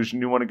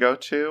conclusion you want to go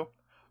to?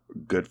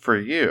 Good for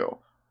you.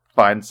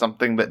 Find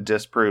something that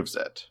disproves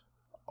it.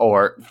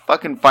 Or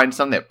fucking find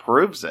something that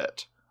proves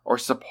it. Or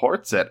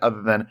supports it,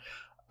 other than,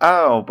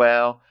 oh,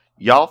 well,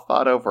 y'all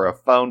fought over a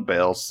phone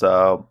bill,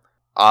 so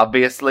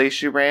obviously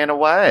she ran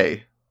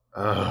away.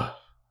 Ugh.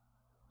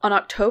 On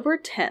October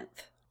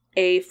 10th,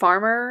 a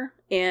farmer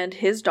and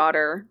his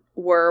daughter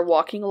were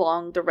walking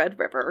along the Red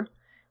River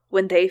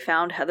when they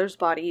found Heather's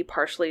body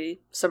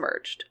partially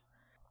submerged.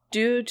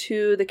 Due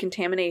to the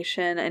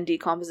contamination and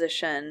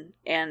decomposition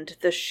and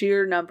the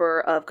sheer number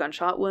of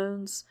gunshot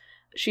wounds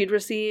she'd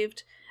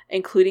received,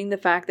 including the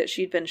fact that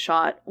she'd been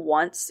shot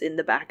once in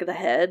the back of the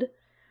head,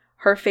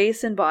 her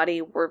face and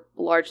body were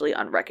largely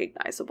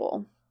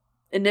unrecognizable.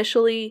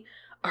 Initially,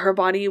 her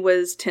body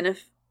was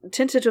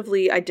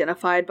tentatively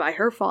identified by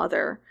her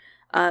father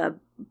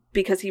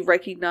because he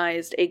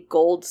recognized a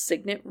gold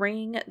signet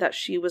ring that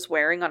she was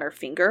wearing on her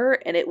finger,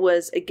 and it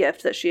was a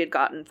gift that she had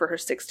gotten for her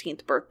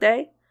 16th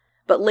birthday.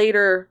 But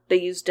later, they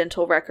used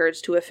dental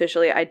records to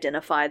officially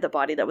identify the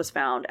body that was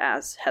found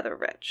as Heather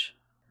Rich.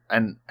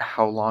 And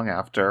how long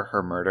after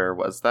her murder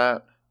was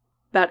that?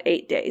 About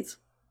 8 days.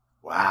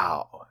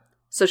 Wow.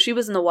 So she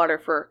was in the water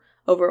for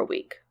over a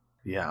week.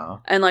 Yeah.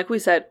 And like we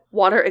said,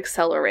 water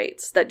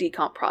accelerates that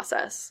decomp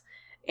process.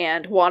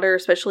 And water,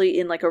 especially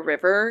in like a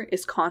river,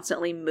 is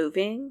constantly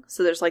moving.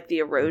 So there's like the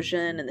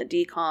erosion and the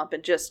decomp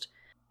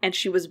and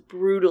she was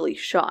brutally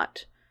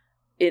shot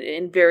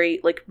in very,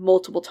 like,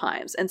 multiple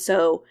times. And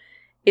so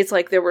it's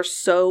like there were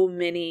so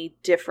many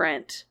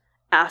different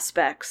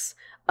aspects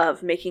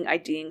of making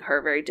IDing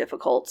her very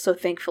difficult. So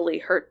thankfully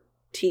her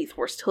teeth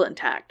were still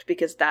intact,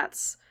 because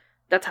that's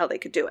how they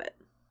could do it.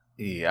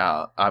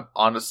 Yeah, I'm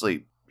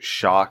honestly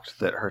shocked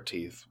that her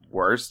teeth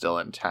were still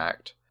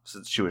intact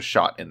since she was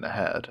shot in the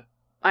head.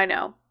 I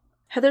know.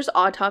 Heather's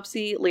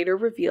autopsy later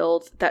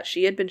revealed that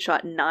she had been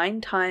shot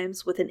 9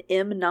 times with an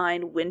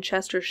M9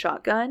 Winchester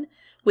shotgun,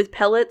 with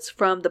pellets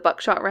from the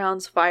buckshot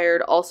rounds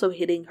fired also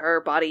hitting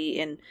her body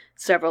in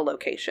several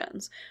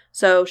locations.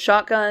 So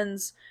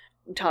shotguns,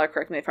 Tyler,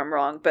 correct me if I'm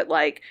wrong, but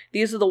like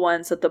these are the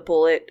ones that the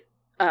bullet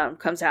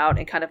comes out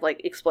and kind of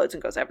like explodes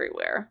and goes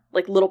everywhere.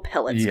 Like little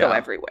pellets go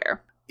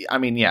everywhere. I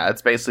mean, yeah,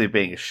 it's basically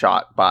being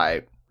shot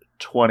by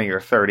 20 or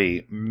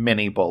 30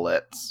 mini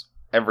bullets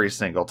every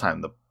single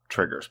time the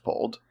trigger's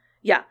pulled.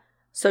 Yeah.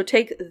 So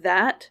take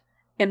that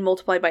and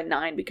multiply by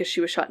 9, because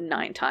she was shot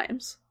 9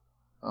 times.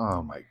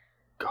 Oh my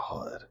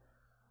God.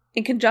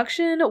 In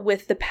conjunction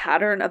with the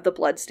pattern of the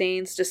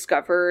bloodstains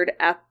discovered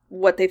at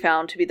what they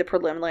found to be the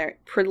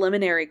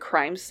preliminary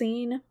crime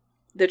scene,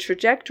 the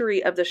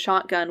trajectory of the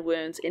shotgun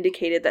wounds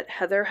indicated that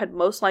Heather had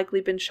most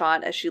likely been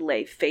shot as she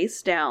lay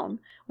face down,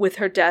 with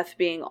her death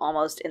being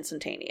almost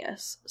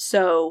instantaneous.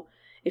 So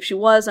if she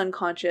was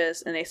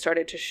unconscious and they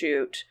started to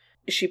shoot,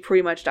 she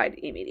pretty much died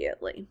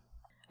immediately.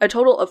 A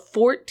total of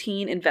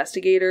 14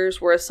 investigators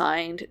were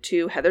assigned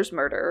to Heather's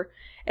murder,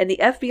 and the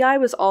FBI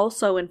was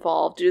also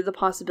involved due to the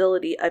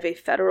possibility of a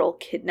federal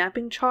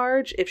kidnapping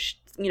charge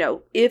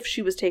if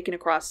she was taken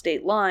across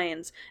state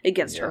lines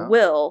against her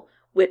will,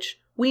 which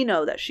we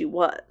know that she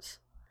was.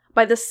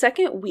 By the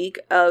second week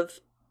of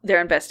their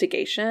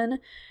investigation,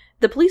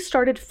 the police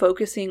started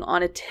focusing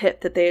on a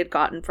tip that they had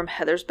gotten from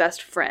Heather's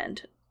best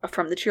friend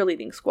from the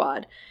cheerleading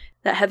squad,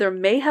 that Heather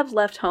may have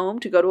left home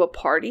to go to a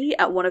party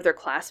at one of their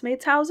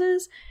classmates'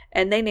 houses,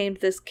 and they named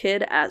this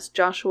kid as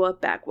Joshua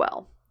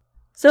Bagwell.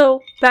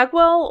 So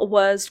Bagwell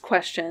was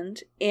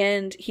questioned,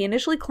 and he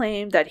initially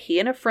claimed that he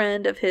and a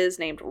friend of his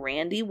named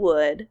Randy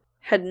Wood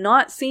had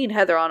not seen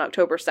Heather on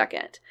October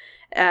 2nd,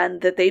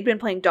 and that they'd been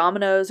playing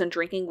dominoes and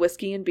drinking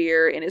whiskey and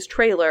beer in his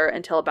trailer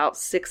until about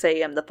 6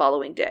 a.m. the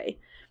following day.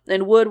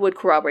 And Wood would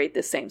corroborate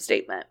this same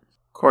statement.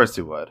 Of course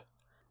he would.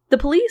 The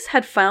police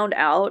had found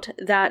out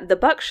that the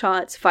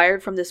buckshots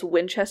fired from this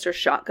Winchester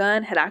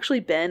shotgun had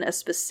actually been a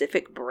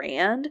specific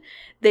brand.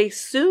 They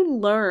soon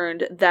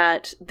learned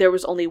that there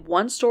was only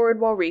one store in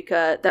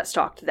Waurika that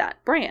stocked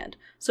that brand.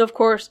 So, of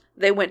course,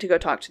 they went to go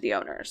talk to the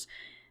owners.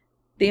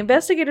 The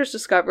investigators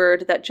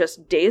discovered that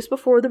just days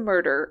before the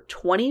murder,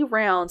 20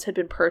 rounds had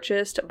been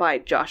purchased by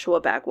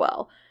Joshua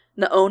Bagwell.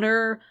 The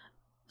owner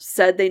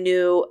said they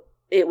knew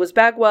it was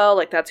Bagwell,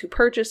 like that's who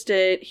purchased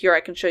it. Here, I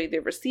can show you the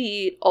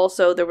receipt.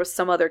 Also, there was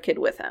some other kid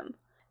with him.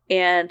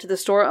 And the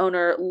store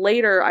owner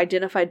later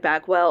identified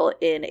Bagwell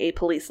in a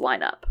police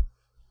lineup.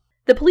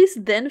 The police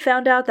then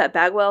found out that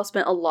Bagwell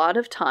spent a lot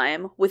of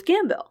time with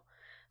Gamble.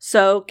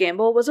 So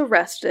Gamble was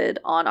arrested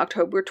on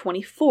October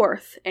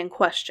 24th and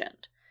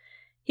questioned.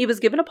 He was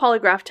given a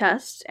polygraph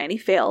test and he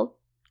failed.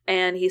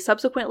 And he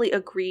subsequently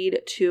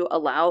agreed to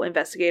allow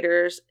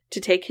investigators to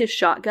take his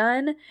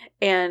shotgun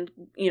and,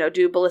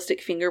 do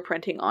ballistic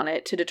fingerprinting on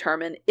it to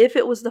determine if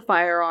it was the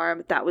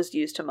firearm that was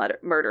used to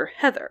murder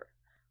Heather.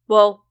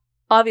 Well,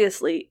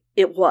 obviously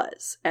it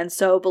was. And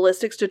so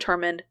ballistics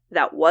determined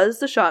that was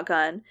the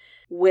shotgun.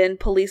 When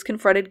police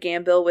confronted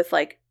Gamble with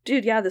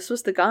dude, yeah, this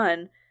was the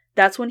gun,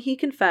 that's when he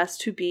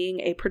confessed to being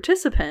a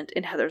participant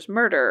in Heather's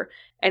murder.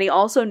 And he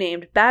also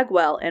named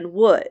Bagwell and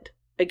Wood,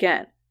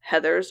 again,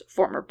 Heather's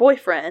former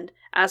boyfriend,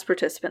 as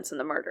participants in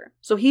the murder.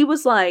 So he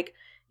was like,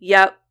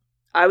 yep,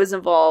 I was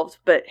involved,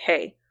 but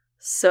hey,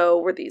 so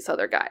were these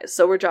other guys.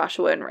 So were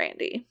Joshua and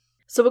Randy.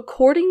 So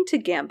according to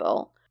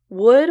Gamble,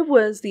 Wood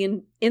was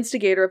the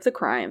instigator of the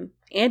crime,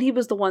 and he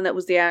was the one that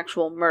was the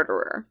actual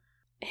murderer.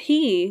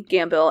 He,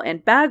 Gamble,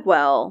 and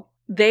Bagwell,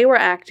 they were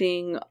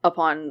acting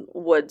upon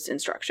Wood's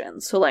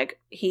instructions. So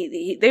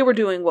they were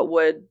doing what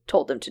Wood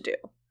told them to do.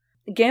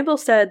 Gamble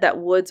said that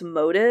Wood's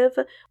motive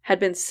had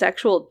been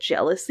sexual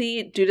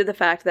jealousy due to the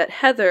fact that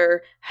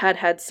Heather had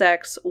had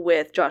sex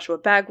with Joshua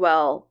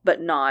Bagwell, but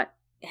not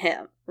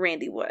him,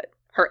 Randy Wood,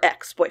 her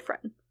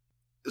ex-boyfriend.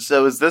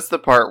 So is this the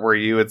part where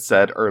you had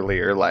said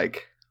earlier,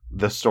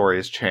 the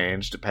stories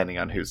change depending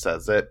on who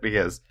says it?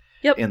 Because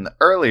in the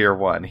earlier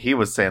one, he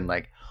was saying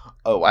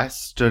oh, I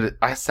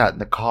sat in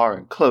the car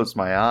and closed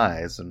my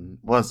eyes and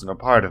wasn't a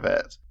part of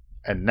it.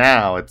 And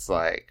now it's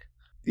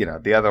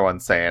the other one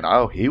saying,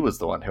 oh, he was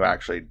the one who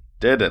actually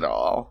did it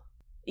all.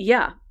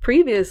 Yeah,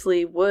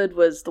 previously Wood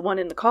was the one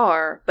in the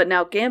car, but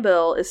now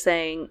Gamble is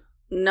saying,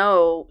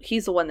 no,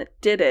 he's the one that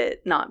did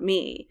it, not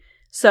me.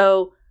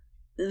 So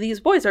these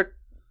boys are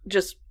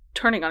just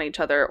turning on each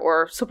other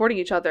or supporting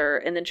each other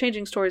and then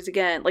changing stories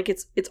again.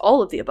 It's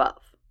all of the above.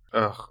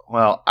 Ugh.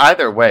 Well,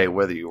 either way,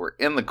 whether you were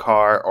in the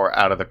car or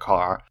out of the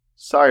car,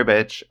 sorry,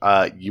 bitch,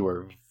 you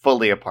were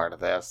fully a part of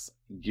this.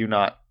 You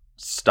not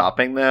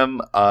stopping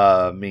them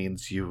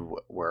means you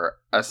were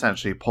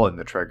essentially pulling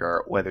the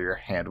trigger, whether your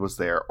hand was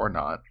there or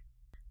not.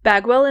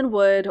 Bagwell and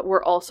Wood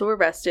were also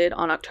arrested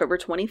on October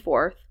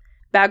 24th.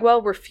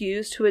 Bagwell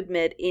refused to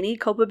admit any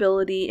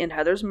culpability in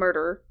Heather's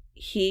murder.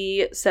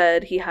 He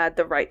said he had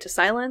the right to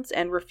silence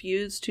and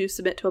refused to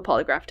submit to a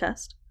polygraph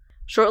test.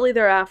 Shortly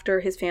thereafter,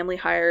 his family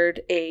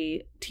hired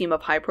a team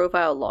of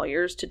high-profile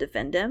lawyers to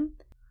defend him.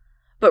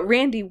 But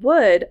Randy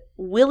Wood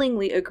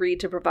willingly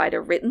agreed to provide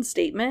a written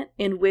statement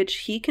in which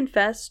he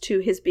confessed to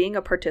his being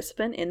a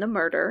participant in the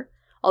murder,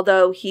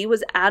 although he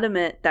was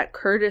adamant that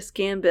Curtis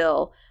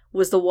Gambill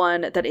was the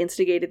one that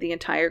instigated the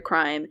entire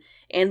crime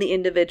and the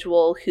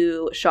individual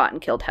who shot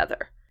and killed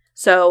Heather.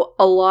 So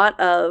a lot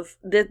of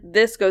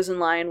this goes in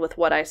line with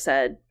what I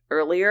said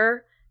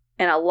earlier,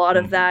 and a lot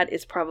of that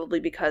is probably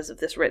because of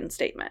this written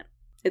statement.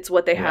 It's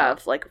what they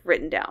have, like,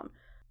 written down.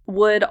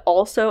 Wood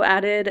also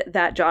added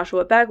that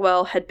Joshua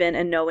Bagwell had been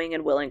a knowing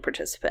and willing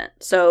participant.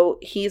 So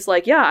he's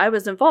like, yeah, I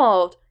was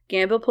involved.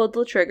 Gambill pulled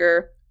the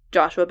trigger.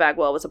 Joshua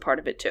Bagwell was a part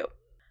of it too.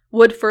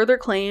 Wood further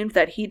claimed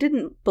that he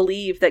didn't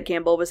believe that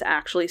Gambill was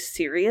actually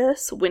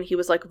serious when he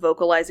was, like,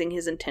 vocalizing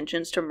his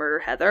intentions to murder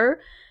Heather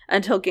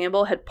until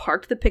Gambill had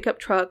parked the pickup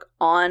truck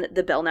on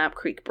the Belknap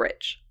Creek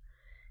Bridge.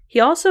 He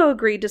also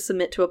agreed to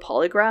submit to a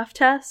polygraph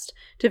test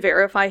to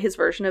verify his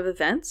version of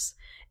events,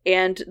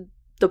 and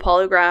the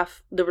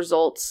polygraph, the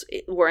results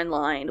were in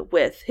line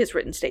with his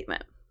written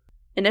statement.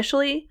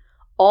 Initially,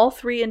 all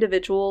 3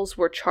 individuals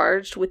were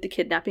charged with the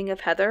kidnapping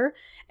of Heather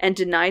and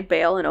denied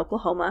bail in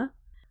Oklahoma.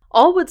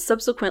 All would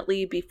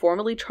subsequently be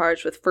formally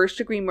charged with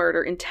first-degree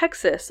murder in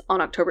Texas on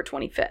October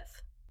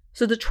 25th.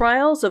 So the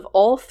trials of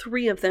all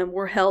 3 of them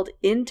were held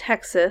in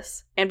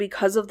Texas, and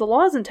because of the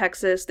laws in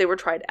Texas, they were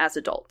tried as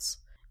adults.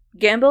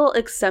 Gambill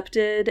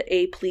accepted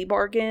a plea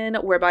bargain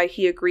whereby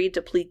he agreed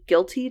to plead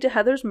guilty to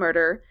Heather's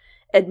murder,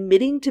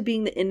 admitting to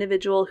being the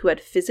individual who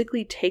had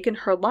physically taken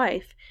her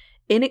life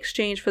in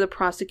exchange for the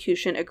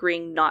prosecution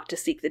agreeing not to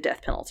seek the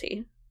death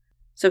penalty.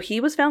 So he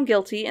was found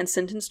guilty and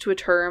sentenced to a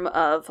term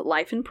of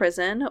life in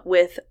prison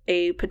with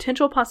a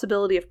potential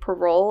possibility of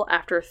parole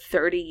after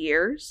 30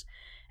 years.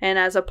 And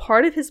as a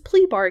part of his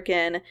plea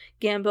bargain,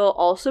 Gambill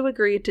also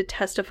agreed to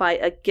testify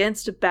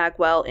against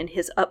Bagwell in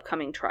his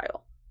upcoming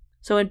trial.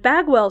 So in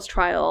Bagwell's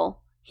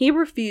trial, he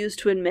refused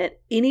to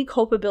admit any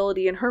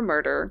culpability in her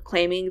murder,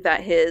 claiming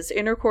that his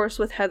intercourse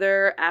with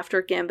Heather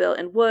after Gambill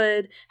and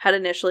Wood had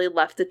initially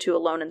left the 2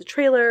 alone in the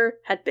trailer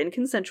had been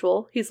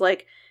consensual. He's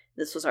like,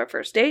 this was our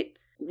first date.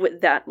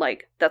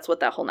 That's what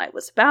that whole night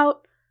was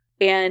about.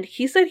 And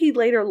he said he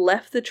later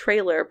left the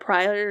trailer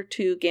prior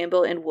to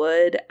Gambill and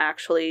Wood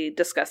actually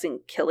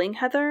discussing killing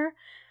Heather,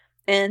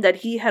 and that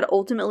he had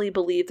ultimately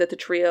believed that the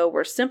trio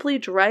were simply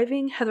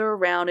driving Heather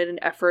around in an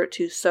effort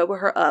to sober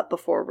her up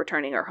before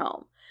returning her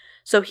home.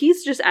 So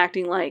he's just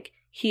acting like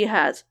he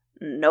has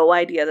no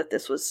idea that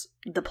this was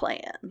the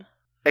plan.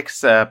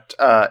 Except,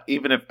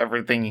 even if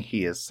everything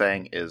he is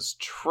saying is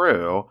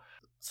true,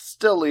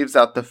 still leaves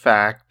out the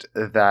fact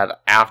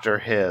that after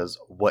his,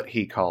 what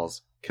he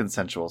calls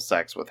consensual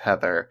sex with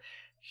Heather,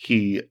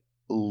 he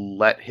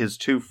let his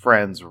 2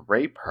 friends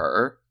rape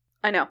her.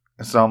 I know.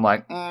 So I'm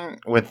like,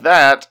 with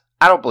that,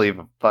 I don't believe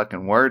a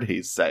fucking word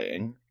he's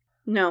saying.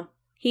 No.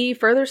 He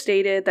further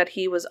stated that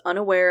he was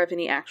unaware of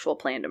any actual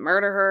plan to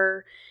murder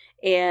her,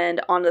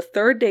 and on the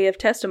 3rd day of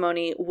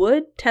testimony,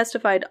 Wood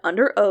testified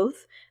under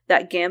oath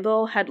that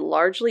Gambill had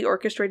largely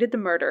orchestrated the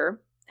murder,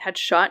 had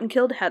shot and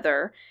killed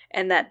Heather,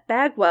 and that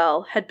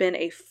Bagwell had been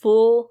a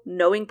full,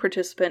 knowing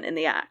participant in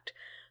the act.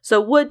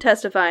 So Wood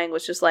testifying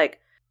was just like,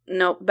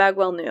 no,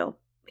 Bagwell knew.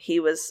 He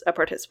was a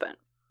participant.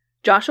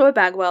 Joshua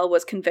Bagwell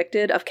was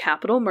convicted of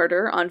capital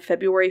murder on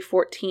February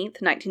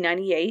 14th,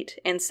 1998,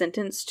 and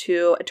sentenced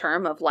to a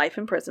term of life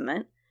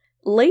imprisonment.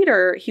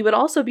 Later, he would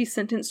also be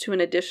sentenced to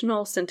an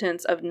additional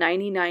sentence of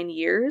 99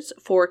 years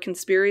for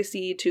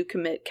conspiracy to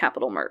commit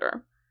capital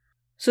murder.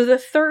 So the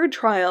 3rd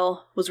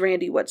trial was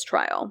Randy Wood's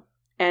trial,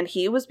 and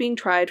he was being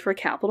tried for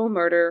capital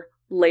murder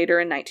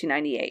later in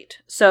 1998.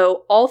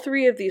 So all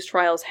 3 of these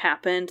trials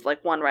happened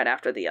like one right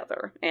after the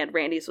other, and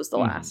Randy's was the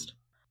last.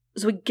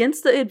 So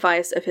against the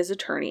advice of his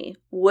attorney,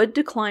 Wood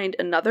declined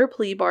another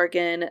plea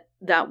bargain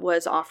that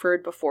was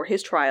offered before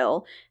his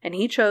trial, and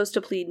he chose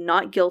to plead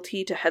not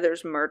guilty to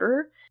Heather's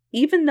murder,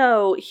 even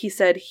though he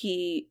said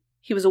he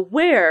was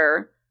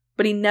aware,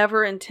 but he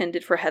never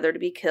intended for Heather to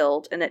be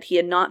killed, and that he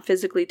had not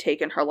physically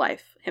taken her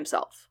life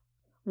himself.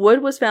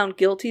 Wood was found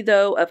guilty,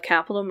 though, of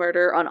capital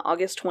murder on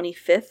August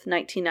 25th,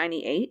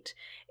 1998,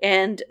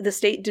 and the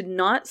state did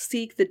not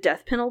seek the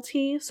death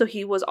penalty, so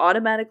he was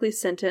automatically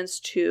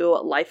sentenced to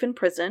life in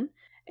prison,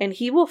 and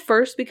he will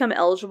first become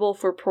eligible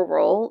for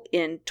parole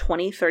in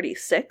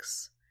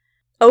 2036.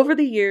 Over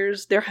the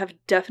years, there have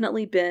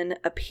definitely been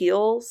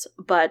appeals,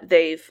 but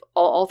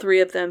all 3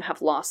 of them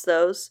have lost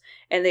those,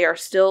 and they are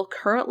still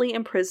currently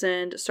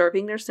imprisoned,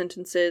 serving their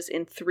sentences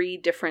in 3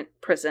 different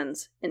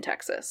prisons in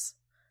Texas.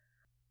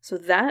 So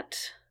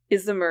that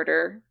is the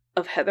murder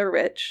of Heather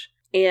Rich.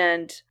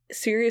 And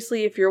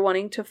seriously, if you're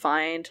wanting to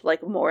find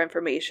like more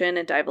information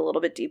and dive a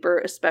little bit deeper,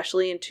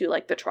 especially into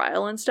like the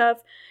trial and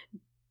stuff,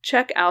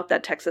 check out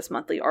that Texas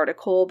Monthly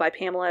article by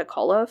Pamela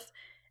Coloff.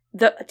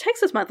 The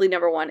Texas Monthly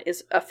 #1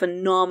 is a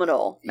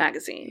phenomenal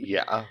magazine.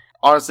 Yeah.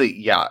 Honestly,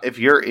 yeah. If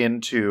you're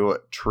into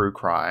true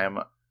crime,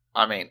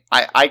 I mean,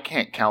 I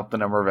can't count the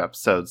number of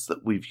episodes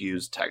that we've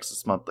used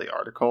Texas Monthly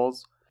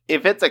articles.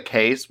 If it's a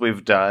case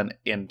we've done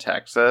in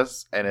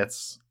Texas and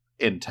it's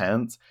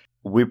intense,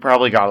 we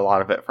probably got a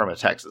lot of it from a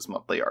Texas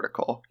Monthly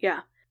article.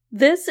 Yeah.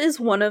 This is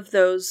one of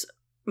those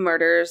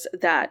murders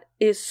that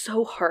is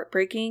so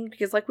heartbreaking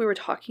because, like we were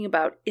talking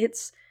about,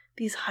 it's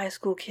these high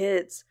school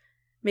kids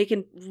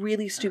making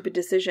really stupid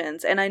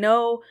decisions. And I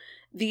know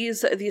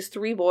these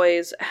 3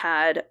 boys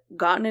had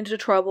gotten into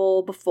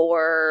trouble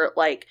before.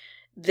 Like,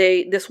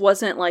 this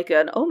wasn't like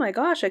an, oh my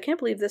gosh, I can't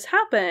believe this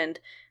happened.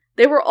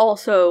 They were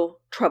also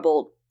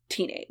troubled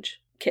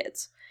teenage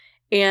kids.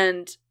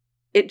 And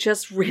it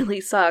just really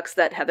sucks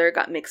that Heather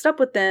got mixed up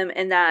with them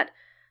and that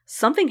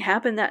something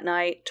happened that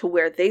night to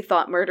where they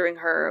thought murdering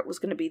her was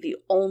going to be the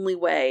only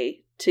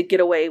way to get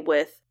away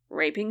with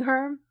raping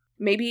her.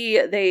 Maybe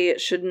they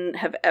shouldn't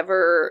have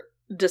ever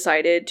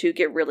decided to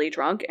get really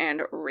drunk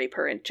and rape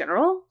her in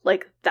general.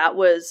 Like, that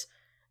was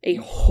a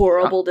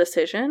horrible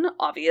decision,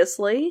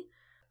 obviously.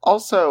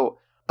 Also,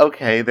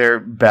 okay, they're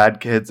bad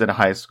kids in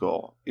high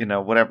school,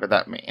 whatever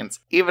that means.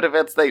 Even if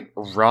it's they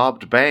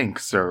robbed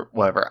banks or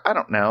whatever, I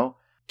don't know.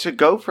 To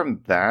go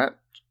from that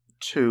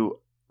to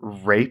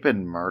rape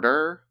and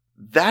murder,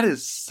 that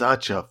is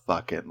such a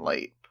fucking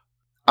leap.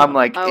 I'm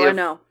like, I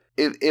know.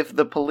 If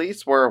the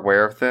police were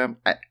aware of them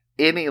at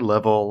any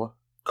level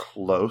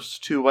close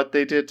to what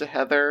they did to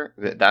Heather,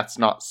 that's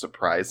not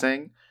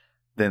surprising,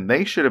 then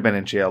they should have been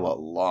in jail a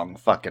long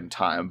fucking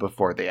time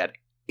before they had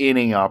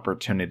any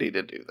opportunity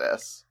to do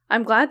this.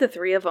 I'm glad the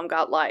 3 of them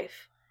got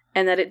life,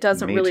 and that it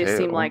doesn't Me really too.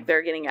 seem like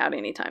they're getting out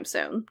anytime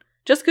soon.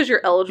 Just because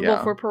you're eligible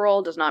for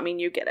parole does not mean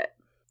you get it.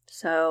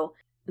 So,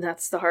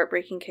 that's the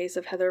heartbreaking case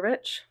of Heather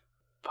Rich.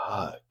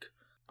 Fuck.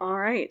 All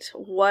right.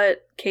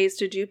 What case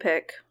did you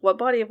pick? What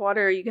body of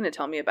water are you going to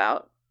tell me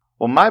about?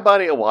 Well, my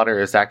body of water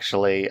is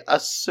actually a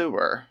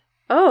sewer.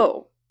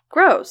 Oh,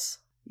 gross.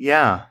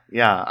 Yeah,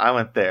 I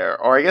went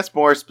there. Or I guess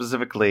more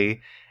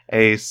specifically,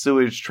 a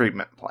sewage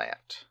treatment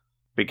plant.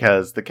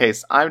 Because the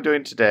case I'm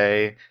doing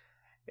today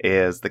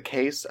is the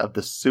case of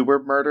the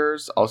sewer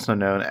murders, also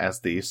known as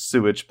the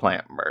sewage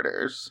plant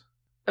murders.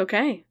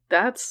 Okay,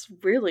 that's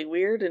really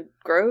weird and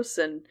gross,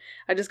 and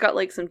I just got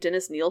like some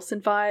Dennis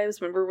Nielsen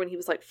vibes. Remember when he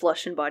was like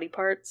flushing body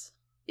parts?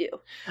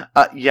 Ew.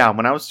 Yeah,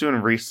 when I was doing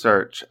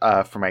research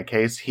for my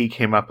case, he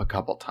came up a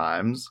couple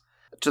times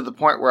to the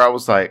point where I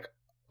was like,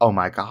 oh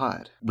my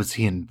god, was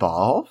he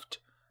involved?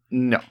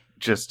 No,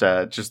 just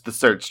the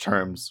search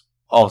terms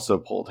also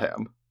pulled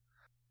him.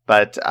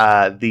 But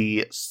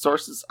the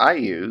sources I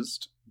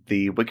used,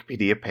 the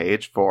Wikipedia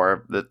page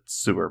for the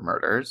sewer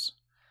murders,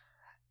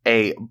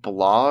 a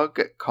blog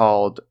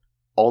called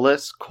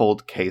Alles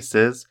Cold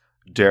Cases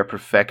der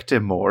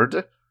Perfekte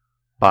Mord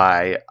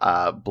by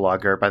a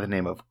blogger by the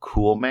name of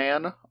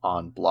Coolman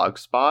on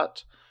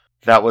Blogspot.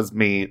 That was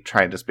me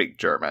trying to speak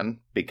German,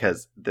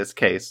 because this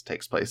case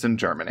takes place in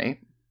Germany,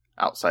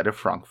 outside of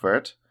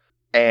Frankfurt.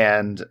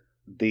 And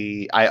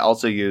I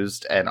also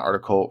used an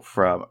article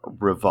from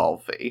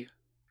Revolvi.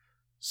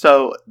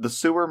 So, the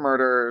sewer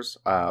murders,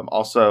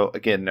 also,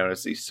 again, known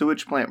as the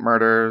sewage plant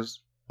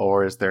murders,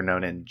 or as they're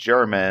known in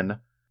German,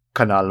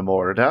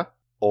 Kanalmorde,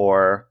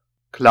 or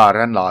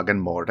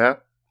Klarenlagenmorde,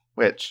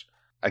 which,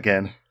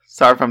 again,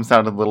 sorry if I'm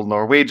sounding a little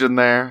Norwegian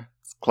there,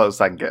 it's close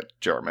I can get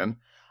German.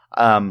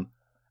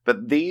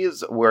 But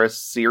these were a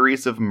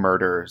series of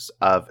murders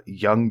of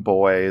young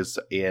boys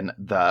in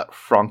the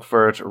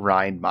Frankfurt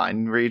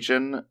Rhine-Main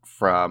region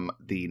from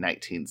the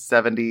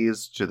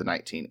 1970s to the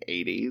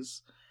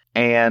 1980s.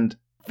 And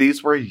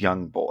these were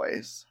young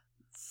boys.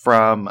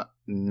 From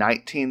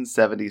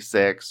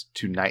 1976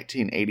 to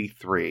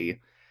 1983,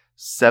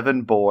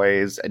 7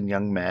 boys and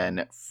young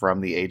men from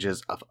the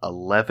ages of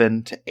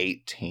 11 to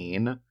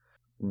 18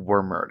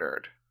 were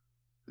murdered.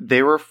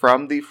 They were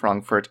from the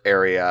Frankfurt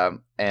area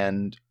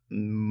and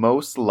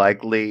most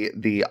likely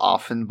the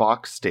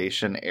Offenbach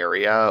station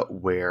area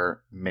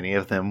where many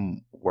of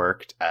them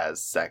worked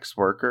as sex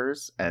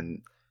workers,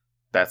 and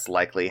that's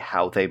likely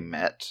how they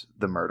met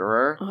the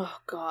murderer. Oh,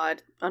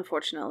 God.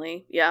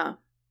 Unfortunately. Yeah.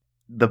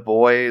 The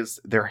boys,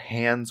 their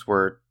hands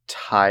were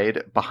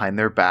tied behind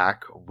their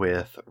back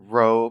with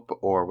rope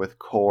or with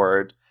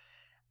cord,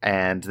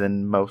 and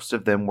then most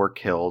of them were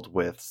killed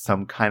with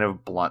some kind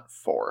of blunt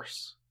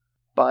force.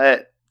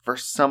 But for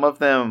some of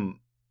them,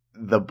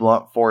 the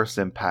blunt force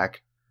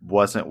impact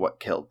wasn't what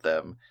killed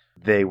them.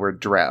 They were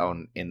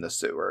drowned in the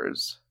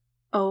sewers.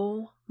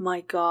 Oh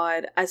my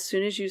god. As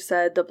soon as you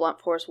said the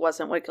blunt force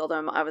wasn't what killed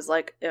them, I was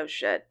like, oh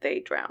shit, they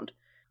drowned.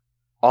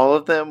 All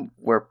of them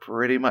were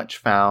pretty much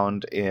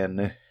found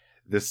in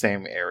the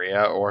same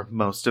area, or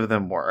most of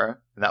them were.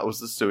 And that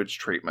was the sewage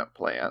treatment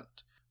plant.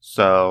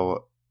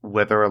 So,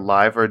 whether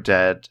alive or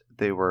dead,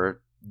 they were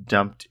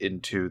dumped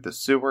into the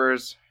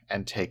sewers,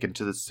 and taken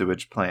to the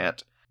sewage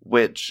plant,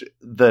 which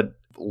the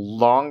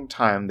long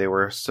time they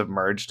were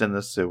submerged in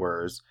the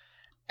sewers,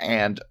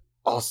 and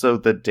also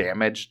the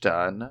damage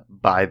done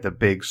by the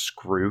big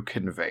screw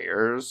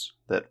conveyors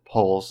that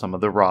pull some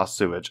of the raw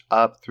sewage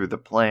up through the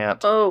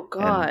plant. Oh,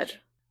 God.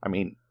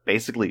 And,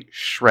 basically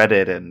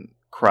shredded and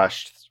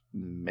crushed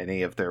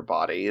many of their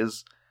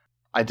bodies.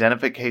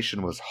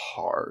 Identification was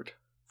hard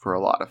for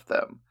a lot of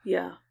them.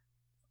 Yeah.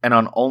 And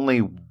on only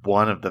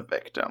one of the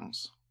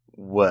victims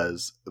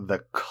was the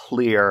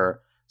clear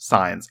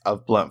signs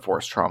of blunt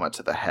force trauma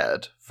to the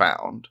head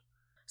found.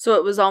 So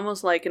it was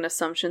almost like an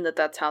assumption that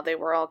that's how they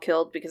were all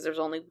killed because there's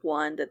only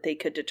one that they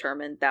could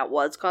determine that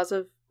was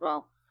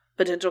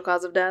potential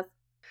cause of death?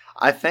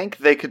 I think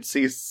they could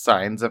see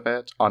signs of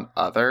it on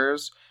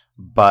others,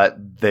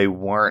 but they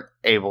weren't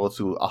able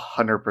to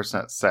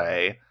 100%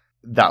 say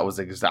that was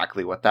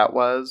exactly what that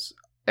was,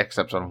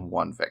 except on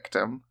one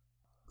victim.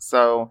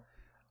 So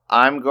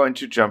I'm going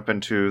to jump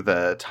into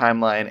the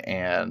timeline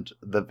and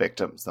the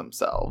victims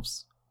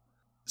themselves.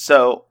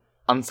 So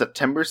on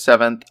September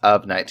 7th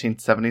of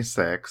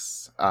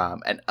 1976,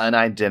 an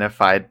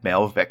unidentified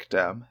male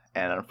victim,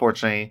 and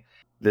unfortunately,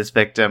 this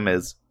victim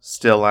is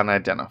still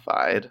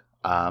unidentified.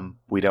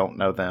 We don't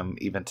know them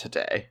even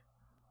today.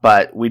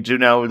 But we do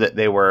know that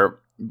they were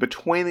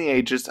between the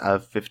ages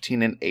of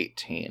 15 and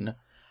 18.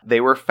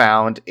 They were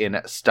found in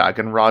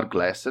Stagenrod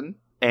Glesen,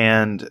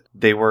 and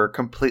they were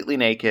completely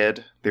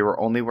naked. They were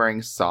only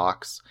wearing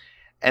socks,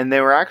 and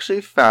they were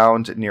actually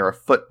found near a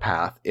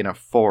footpath in a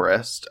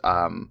forest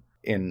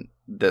in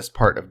this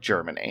part of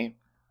Germany.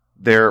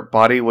 Their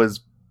body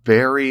was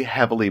very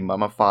heavily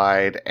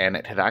mummified, and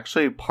it had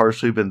actually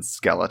partially been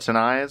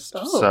skeletonized.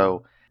 Oh.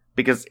 So,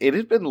 because it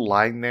had been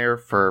lying there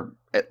for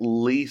at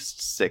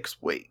least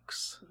 6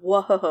 weeks.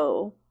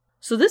 Whoa.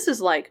 So this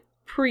is like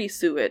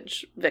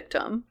pre-sewage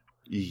victim.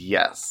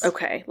 Yes.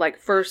 Okay, like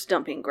first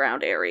dumping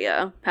ground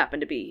area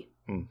happened to be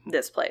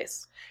this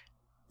place.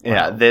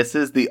 Yeah, Wow. this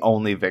is the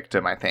only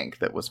victim, I think,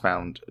 that was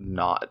found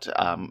not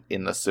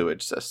in the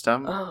sewage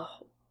system. Oh.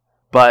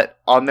 But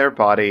on their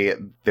body,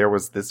 there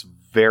was this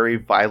very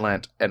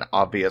violent and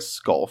obvious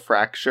skull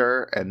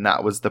fracture, and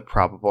that was the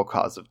probable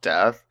cause of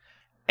death.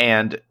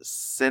 And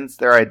since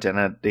their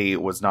identity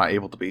was not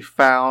able to be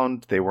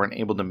found, they weren't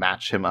able to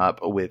match him up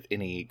with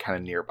any kind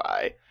of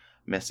nearby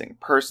missing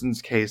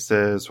persons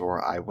cases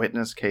or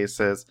eyewitness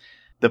cases.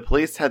 The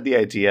police had the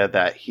idea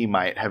that he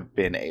might have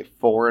been a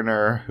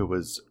foreigner who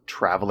was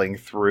traveling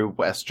through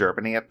West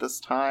Germany at this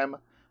time,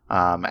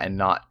 and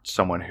not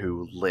someone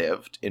who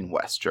lived in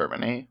West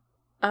Germany.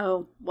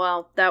 Oh,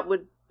 well, that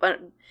would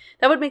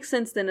make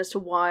sense then as to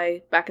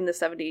why back in the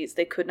 70s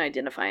they couldn't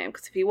identify him.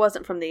 Because if he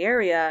wasn't from the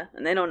area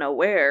and they don't know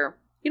where,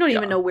 you don't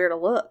even know where to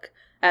look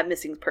at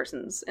missing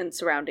persons and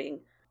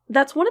surrounding.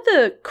 That's one of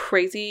the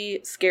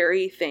crazy,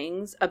 scary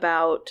things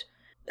about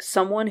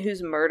someone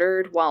who's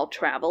murdered while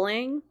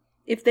traveling.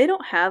 If they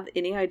don't have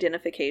any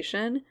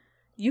identification,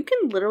 you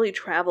can literally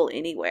travel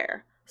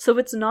anywhere. So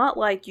it's not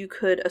like you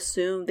could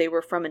assume they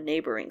were from a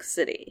neighboring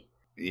city.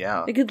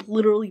 Yeah. They could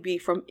literally be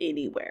from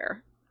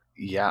anywhere.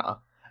 Yeah.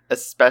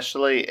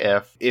 Especially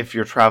if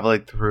you're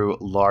traveling through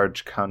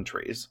large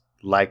countries,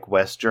 like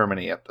West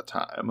Germany at the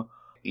time.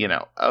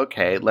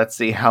 Okay, let's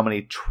see how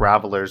many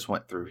travelers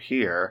went through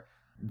here.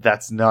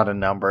 That's not a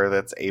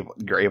number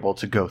you're able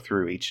to go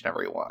through each and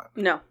every one.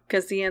 No,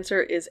 because the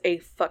answer is a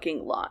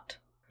fucking lot.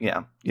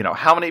 Yeah.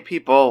 How many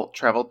people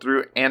traveled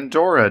through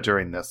Andorra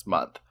during this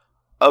month?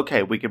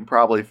 Okay, we can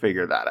probably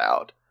figure that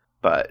out.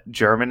 But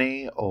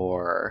Germany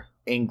or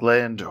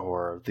England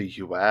or the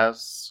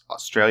US,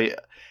 Australia,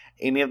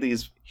 any of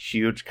these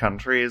huge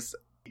countries,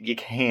 you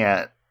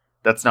can't.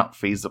 That's not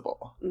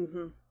feasible.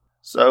 Mm-hmm.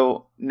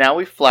 So now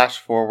we flash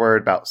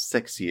forward about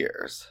 6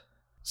 years.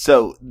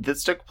 So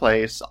this took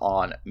place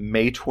on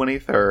May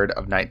 23rd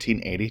of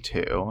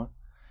 1982.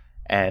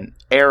 And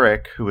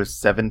Eric, who was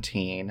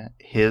 17,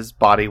 his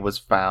body was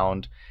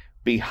found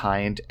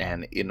behind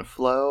an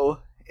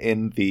inflow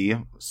in the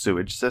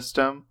sewage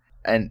system.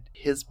 And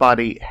his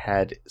body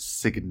had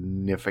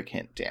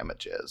significant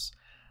damages.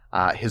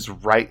 His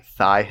right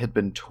thigh had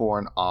been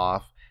torn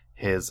off,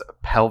 his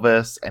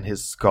pelvis and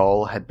his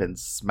skull had been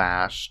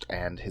smashed,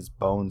 and his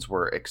bones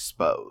were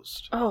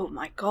exposed. Oh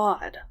my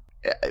god.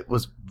 It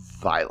was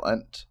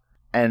violent.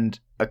 And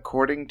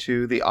according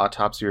to the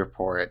autopsy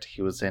report,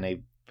 he was in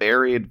a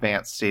very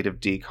advanced state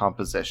of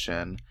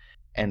decomposition,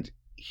 and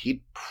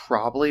he'd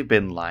probably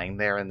been lying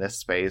there in this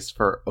space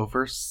for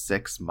over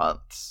 6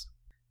 months.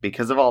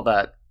 Because of all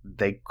that,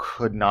 they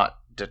could not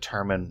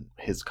determine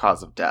his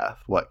cause of death,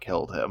 what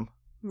killed him.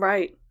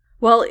 Right.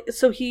 Well,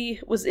 so he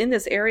was in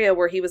this area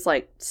where he was,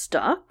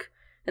 stuck?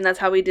 And that's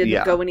how he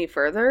didn't go any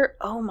further?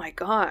 Oh my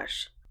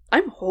gosh.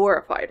 I'm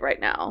horrified right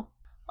now.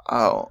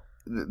 Oh,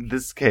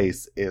 this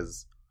case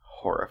is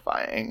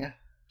horrifying.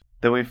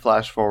 Then we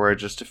flash forward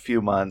just a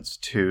few months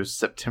to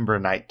September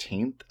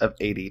 19th of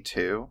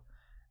 82,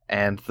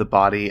 and the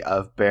body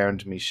of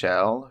Bernd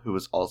Michel, who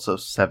was also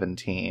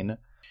 17.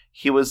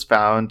 He was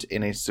found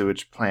in a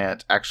sewage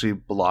plant, actually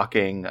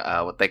blocking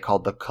what they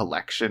called the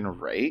collection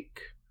rake.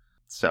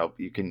 So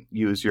you can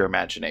use your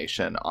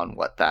imagination on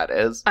what that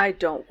is. I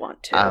don't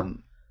want to.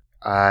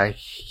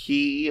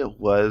 He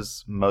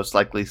was most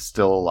likely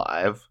still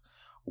alive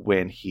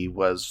when he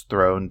was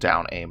thrown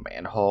down a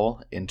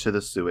manhole into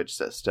the sewage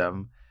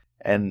system,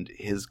 and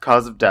his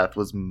cause of death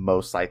was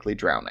most likely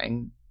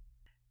drowning.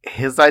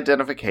 His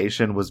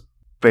identification was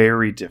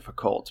very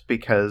difficult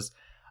because,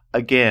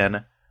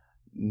 again,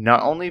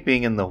 not only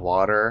being in the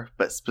water,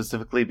 but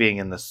specifically being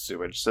in the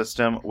sewage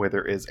system where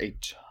there is a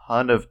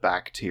ton of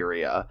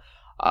bacteria,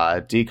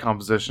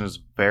 decomposition is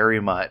very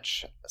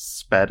much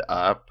sped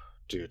up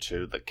due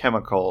to the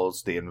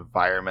chemicals, the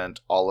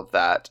environment, all of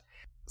that.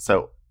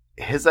 So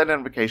his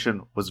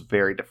identification was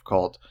very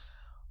difficult,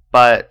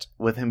 but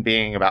with him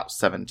being about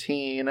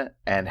 17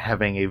 and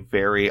having a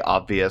very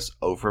obvious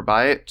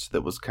overbite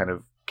that was kind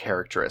of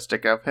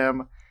characteristic of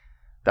him,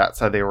 that's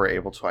how they were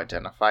able to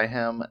identify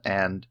him.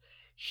 And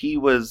he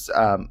was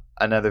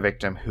another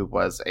victim who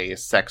was a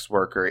sex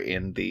worker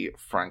in the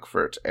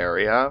Frankfurt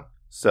area.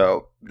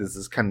 So this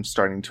is kind of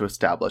starting to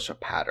establish a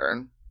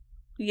pattern.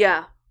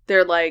 Yeah.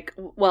 They're like,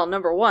 well,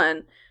 number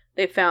one,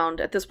 they found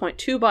at this point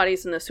 2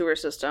 bodies in the sewer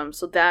system.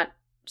 So that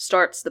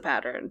starts the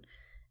pattern.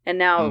 And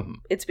now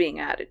it's being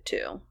added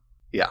to.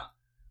 Yeah.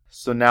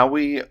 So now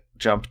we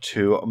jump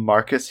to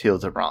Marcus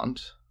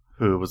Hildebrand,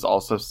 who was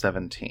also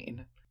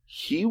 17.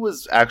 He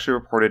was actually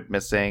reported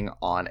missing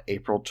on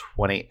April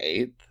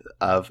 28th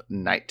of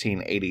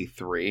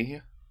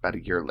 1983, about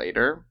a year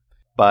later.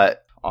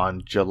 But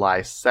on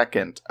July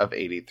 2nd of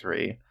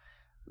 83,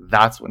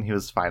 that's when he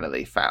was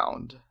finally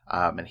found.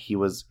 And he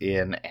was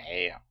in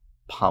a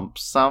pump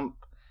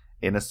sump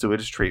in a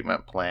sewage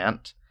treatment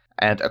plant.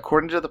 And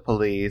according to the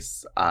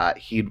police,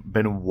 he'd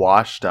been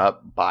washed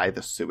up by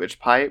the sewage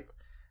pipe,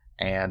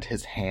 and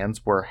his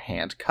hands were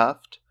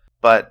handcuffed.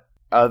 But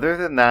other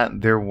than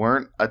that, there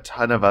weren't a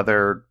ton of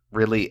other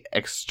really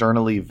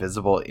externally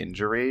visible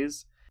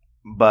injuries.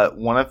 But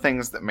one of the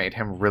things that made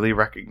him really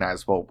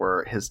recognizable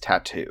were his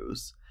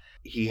tattoos.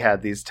 He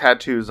had these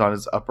tattoos on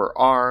his upper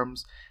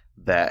arms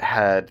that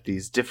had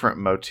these different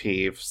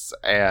motifs,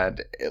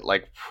 and it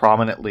like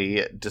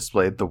prominently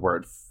displayed the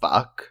word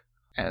fuck.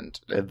 And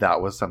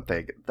that was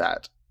something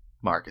that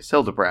Marcus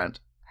Hildebrand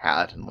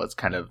had and was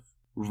kind of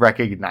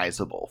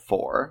recognizable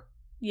for.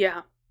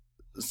 Yeah.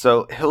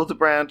 So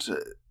Hildebrand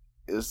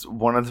is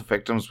one of the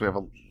victims we have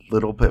a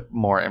little bit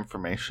more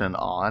information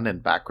on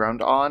and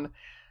background on.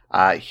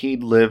 He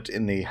lived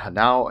in the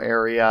Hanau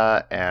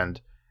area,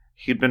 and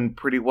he'd been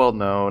pretty well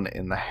known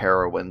in the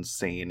heroin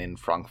scene in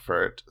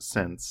Frankfurt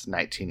since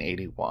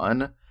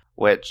 1981,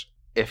 which,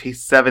 if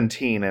he's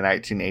 17 in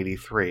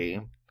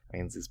 1983,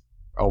 means he's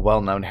a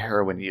well-known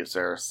heroin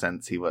user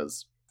since he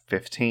was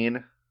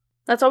 15.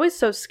 That's always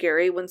so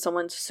scary when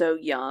someone so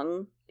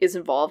young is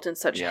involved in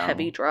such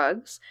heavy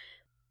drugs.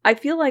 I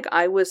feel like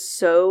I was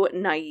so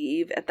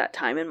naive at that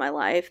time in my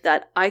life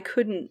that I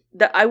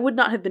would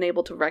not have been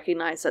able to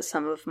recognize that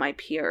some of my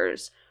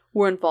peers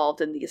were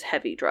involved in these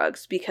heavy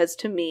drugs, because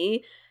to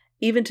me,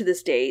 even to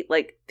this day,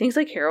 like, things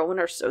like heroin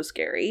are so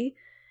scary.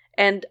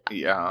 And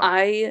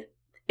it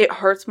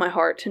hurts my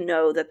heart to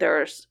know that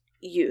there's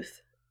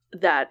youth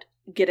that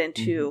get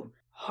into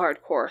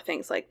hardcore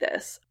things like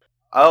this.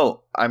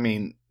 Oh, I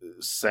mean,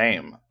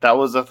 same. That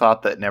was a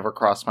thought that never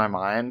crossed my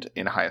mind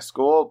in high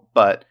school,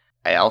 but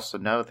I also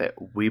know that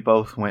we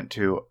both went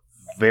to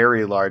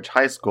very large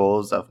high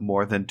schools of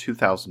more than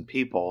 2,000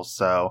 people,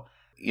 so,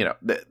 you know,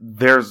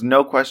 there's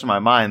no question in my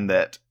mind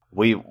that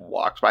we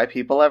walked by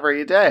people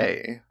every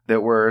day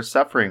that were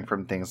suffering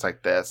from things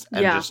like this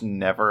and just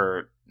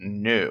never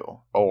knew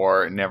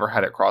or never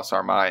had it cross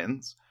our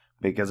minds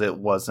because it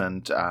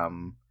wasn't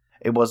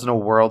a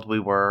world we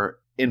were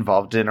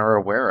involved in or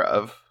aware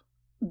of.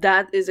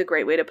 That is a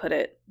great way to put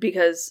it,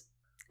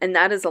 and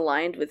that is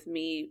aligned with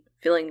me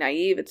feeling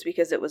naive. It's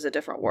because it was a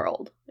different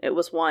world. It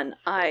was one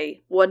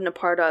I wasn't a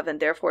part of and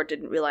therefore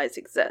didn't realize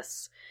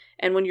exists.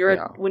 And when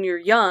you're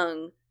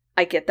young,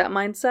 I get that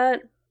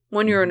mindset.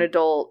 When you're an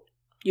adult,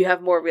 you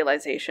have more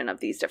realization of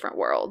these different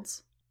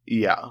worlds.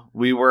 Yeah,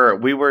 we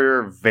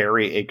were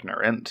very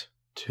ignorant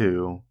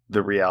to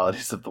the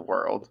realities of the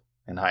world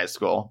in high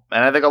school.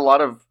 And I think a lot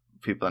of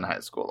people in high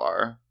school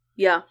are.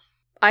 Yeah.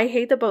 I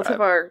hate that both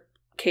of our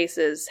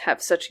cases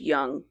have such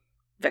young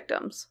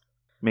victims.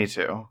 Me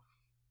too.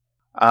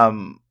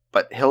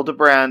 But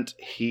Hildebrand,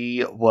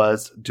 he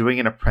was doing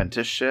an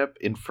apprenticeship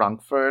in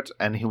Frankfurt,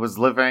 and he was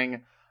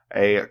living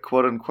a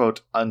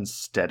quote-unquote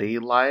unsteady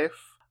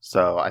life.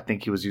 So I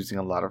think he was using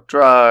a lot of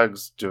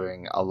drugs,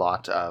 doing a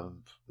lot of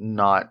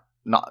not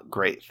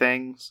great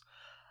things.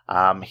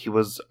 He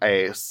was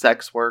a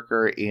sex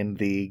worker in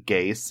the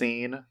gay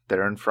scene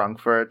there in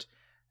Frankfurt,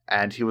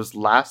 and he was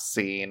last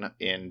seen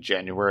in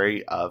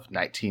January of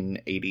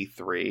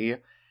 1983.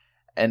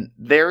 And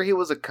there he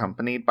was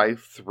accompanied by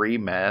 3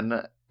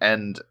 men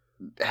and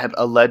had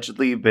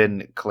allegedly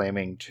been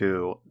traveling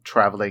to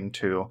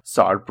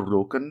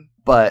Saarbrücken.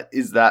 But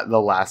is that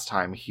the last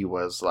time he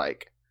was,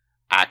 like,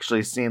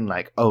 actually seen,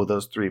 like, oh,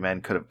 those 3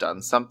 men could have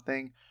done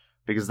something?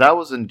 Because that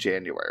was in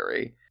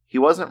January. he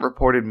wasn't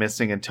reported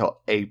missing until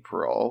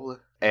April,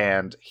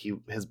 and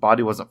his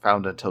body wasn't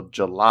found until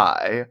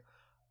July.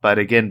 But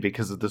again,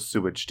 because of the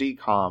sewage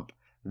decomp,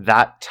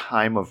 that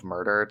time of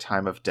murder,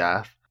 time of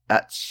death,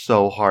 that's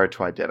so hard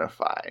to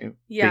identify.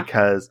 Yeah.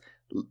 Because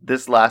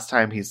this last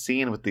time he's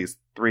seen with these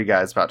 3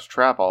 guys about to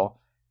travel,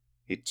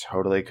 he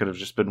totally could have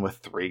just been with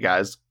 3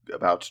 guys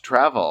about to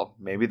travel.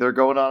 Maybe they're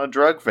going on a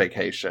drug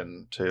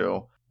vacation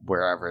to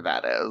wherever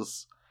that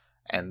is.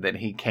 And then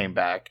he came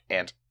back,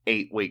 and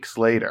 8 weeks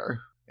later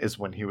is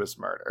when he was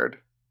murdered.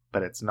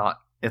 But it's not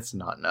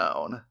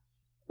known.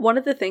 One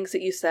of the things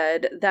that you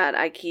said that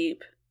I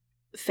keep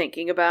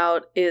thinking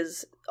about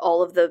is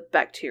all of the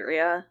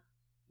bacteria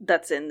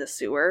that's in the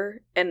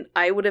sewer. And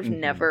I would have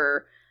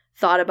never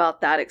thought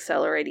about that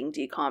accelerating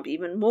decomp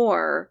even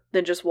more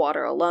than just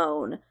water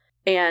alone.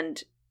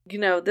 And,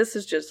 this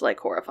is just, like,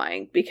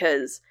 horrifying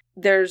because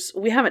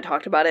we haven't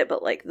talked about it,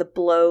 but, like, the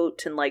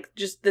bloat and, like,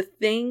 just the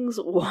things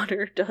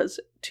water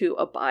does to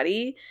a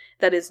body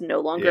that is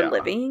no longer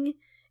living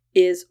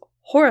is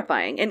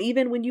horrifying. And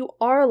even when you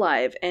are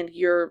alive and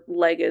your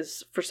leg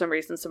is, for some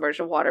reason, submerged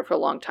in water for a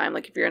long time,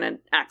 like if you're in an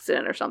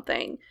accident or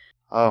something.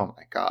 Oh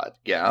my God,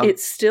 yeah. It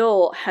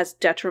still has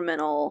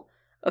detrimental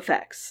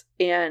effects.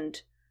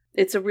 And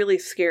it's a really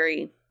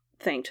scary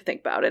thing to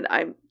think about.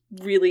 And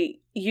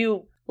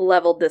you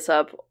leveled this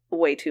up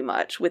way too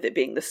much with it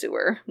being the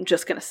sewer, I'm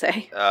just going to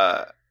say.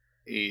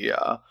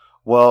 Yeah.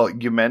 Well,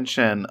 you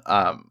mention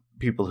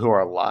people who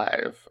are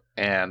alive,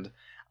 and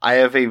I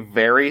have a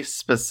very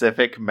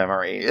specific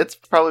memory. It's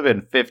probably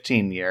been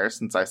 15 years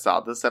since I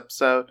saw this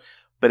episode,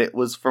 but it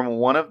was from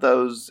one of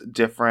those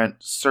different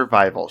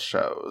survival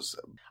shows.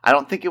 I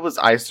don't think it was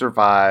I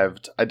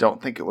Survived. I don't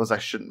think it was I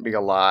Shouldn't Be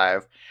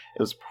Alive. It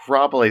was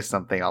probably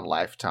something on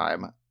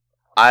Lifetime.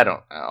 I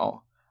don't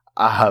know.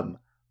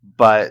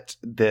 But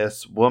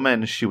this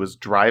woman, she was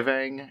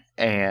driving,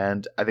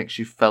 and I think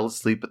she fell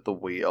asleep at the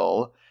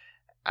wheel,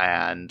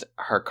 and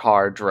her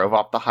car drove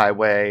off the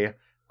highway,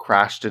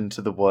 crashed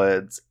into the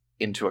woods,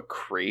 into a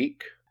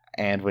creek.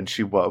 And when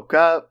she woke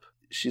up,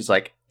 she's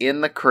like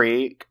in the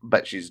creek,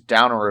 but she's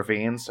down a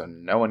ravine, so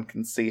no one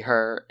can see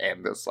her.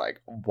 And there's like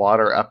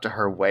water up to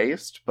her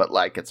waist, but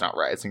like it's not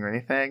rising or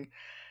anything.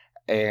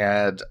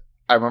 And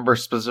I remember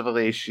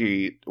specifically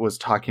she was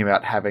talking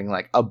about having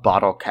like a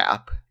bottle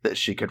cap that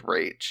she could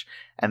reach.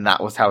 And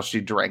that was how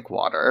she drank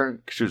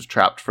water. She was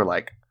trapped for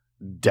like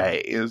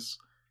days.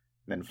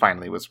 Then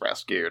finally was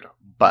rescued.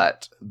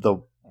 But the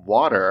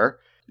water,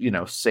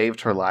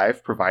 saved her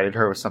life, provided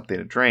her with something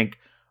to drink,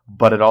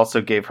 but it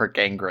also gave her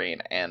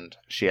gangrene, and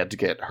she had to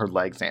get her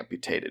legs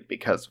amputated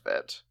because of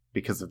it,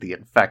 because of the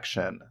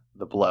infection,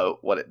 the bloat,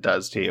 what it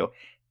does to you,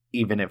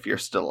 even if you're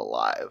still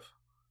alive.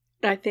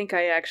 I think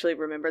I actually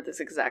remember this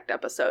exact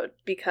episode,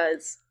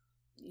 because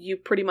you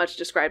pretty much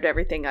described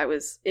everything I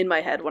was in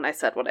my head when I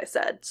said what I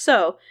said.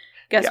 So,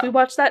 guess we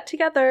watched that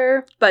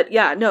together. But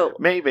yeah, no.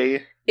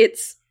 Maybe.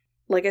 It's,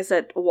 like I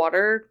said,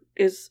 water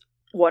is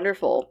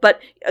wonderful. But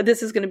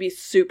this is going to be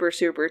super,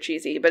 super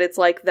cheesy. But it's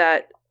like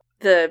that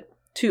the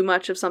too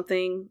much of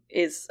something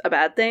is a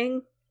bad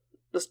thing.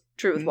 That's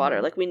true with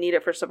water. Like, we need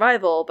it for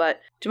survival,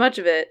 but too much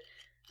of it,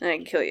 and it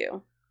can kill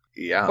you.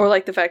 Yeah. Or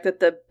like the fact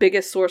that the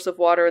biggest source of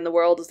water in the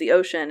world is the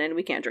ocean, and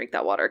we can't drink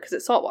that water because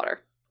it's salt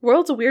water. The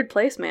world's a weird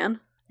place, man.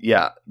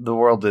 Yeah, the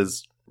world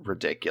is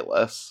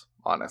ridiculous,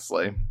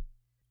 honestly.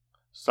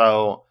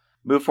 So,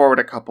 move forward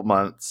a couple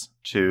months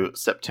to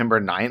September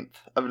 9th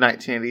of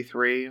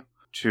 1983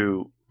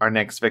 to our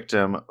next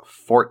victim,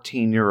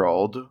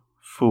 14-year-old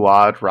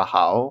Fouad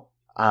Rahal.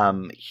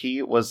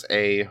 He was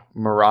a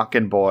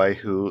Moroccan boy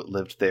who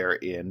lived there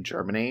in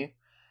Germany,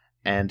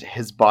 and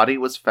his body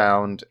was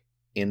found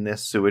in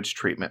this sewage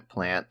treatment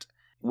plant.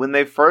 When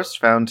they first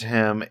found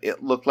him,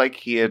 it looked like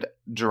he had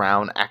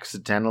drowned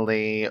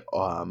accidentally.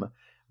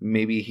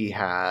 Maybe he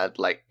had,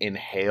 like,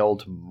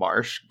 inhaled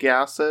marsh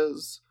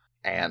gases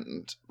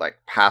and, like,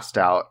 passed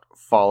out,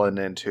 fallen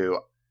into,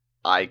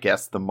 I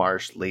guess the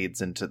marsh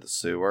leads into the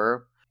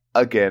sewer.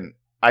 Again,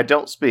 I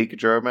don't speak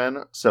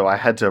German, so I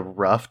had to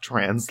rough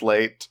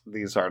translate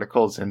these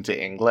articles into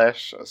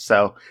English.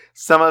 So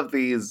some of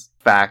these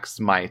facts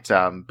might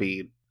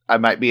I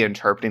might be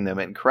interpreting them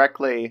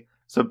incorrectly.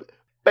 So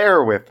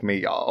bear with me,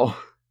 y'all.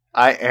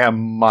 I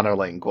am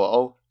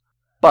monolingual.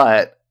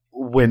 But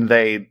when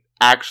they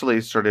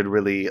actually started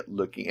really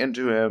looking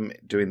into him,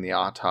 doing the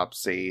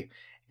autopsy,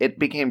 it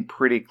became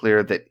pretty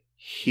clear that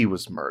he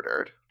was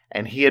murdered.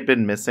 And he had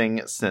been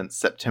missing since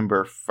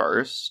September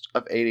 1st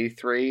of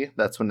 83.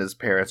 That's when his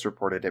parents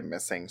reported him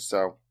missing.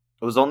 So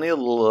it was only a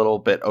little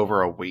bit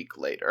over a week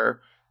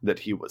later that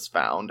he was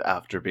found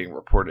after being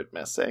reported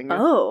missing.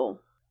 Oh.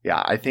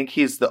 Yeah, I think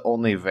he's the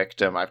only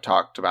victim I've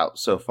talked about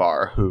so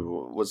far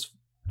who was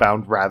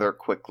found rather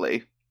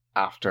quickly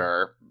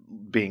after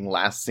being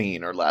last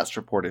seen or last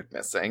reported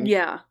missing.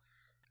 Yeah.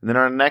 And then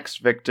our next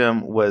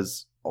victim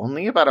was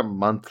only about a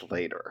month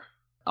later,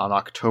 on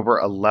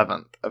October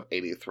 11th of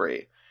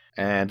 83.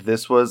 And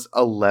this was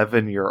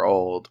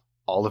 11-year-old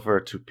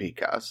Oliver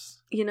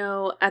Tupikas. You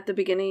know, at the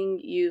beginning,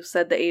 you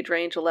said the age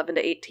range 11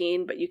 to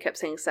 18, but you kept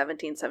saying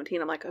 17,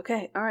 17. I'm like,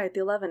 okay, all right,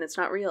 the 11, it's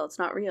not real. It's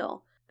not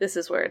real. This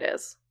is where it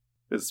is.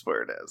 This is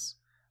where it is.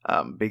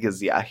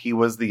 Because, yeah, he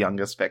was the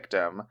youngest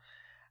victim,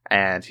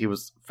 and he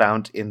was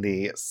found in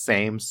the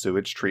same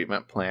sewage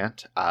treatment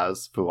plant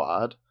as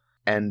Fuad,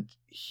 and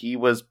he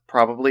was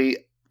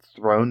probably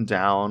thrown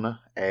down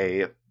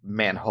a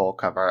manhole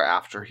cover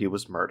after he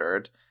was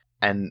murdered,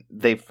 and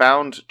they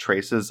found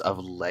traces of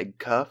leg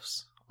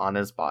cuffs on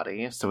his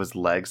body, so his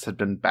legs had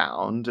been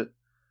bound,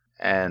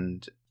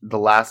 and the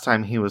last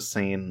time he was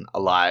seen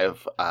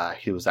alive,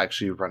 he was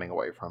actually running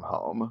away from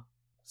home.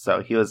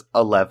 So he was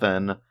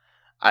 11.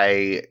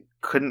 I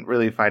couldn't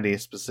really find any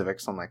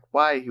specifics on like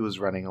why he was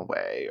running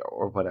away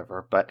or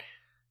whatever, but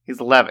he's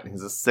 11.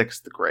 He's a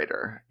 6th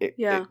grader. It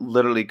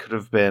literally could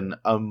have been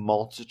a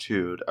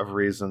multitude of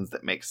reasons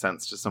that make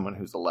sense to someone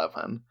who's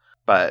 11,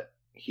 but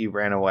he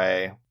ran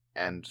away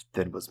and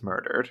then was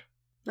murdered.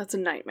 That's a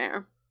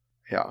nightmare.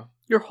 Yeah.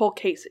 Your whole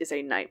case is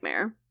a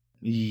nightmare.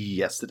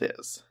 Yes, it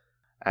is.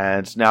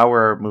 And now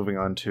we're moving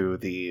on to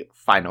the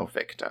final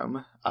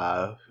victim,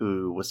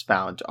 who was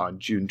found on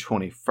June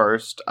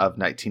 21st of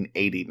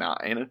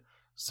 1989,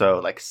 so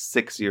like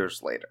 6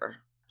 years later.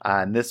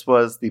 And this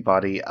was the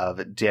body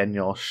of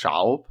Daniel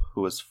Schaub,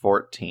 who was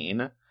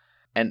 14,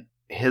 and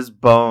his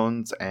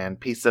bones and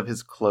piece of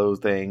his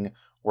clothing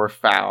were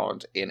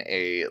found in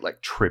a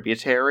like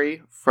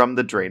tributary from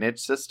the drainage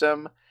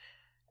system.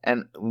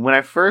 And when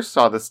I first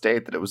saw this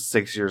date that it was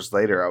 6 years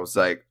later, I was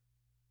like,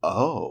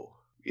 oh,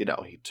 you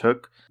know, he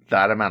took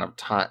that amount of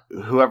time.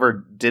 Whoever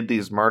did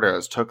these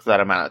murders took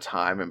that amount of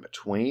time in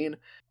between.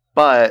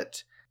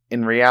 But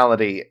in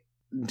reality,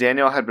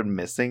 Daniel had been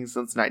missing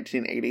since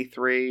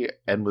 1983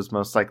 and was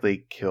most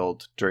likely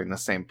killed during the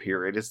same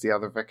period as the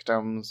other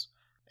victims.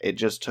 It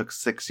just took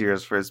 6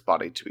 years for his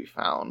body to be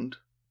found.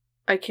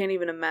 I can't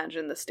even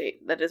imagine the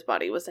state that his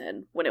body was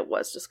in when it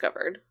was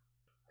discovered.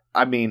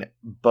 I mean,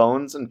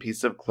 bones and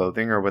piece of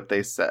clothing are what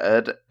they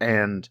said,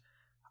 and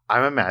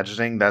I'm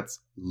imagining that's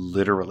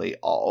literally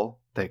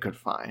all they could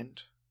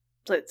find.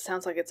 So it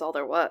sounds like it's all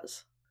there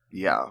was.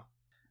 Yeah.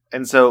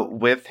 And so,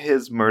 with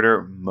his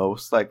murder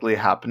most likely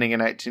happening in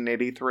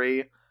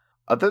 1983,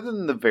 other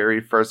than the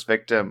very first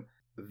victim,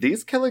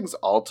 these killings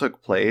all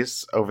took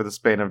place over the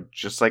span of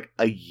just like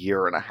a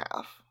year and a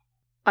half.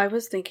 I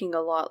was thinking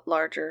a lot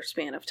larger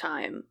span of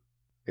time.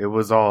 It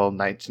was all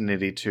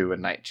 1982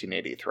 and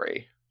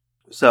 1983.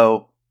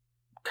 So,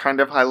 kind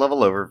of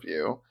high-level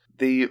overview.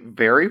 The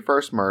very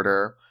first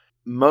murder,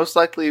 most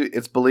likely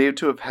it's believed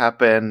to have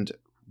happened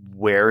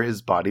where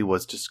his body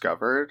was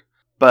discovered,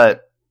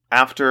 but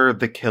after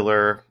the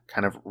killer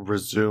kind of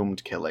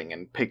resumed killing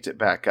and picked it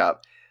back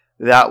up,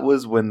 that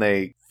was when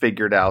they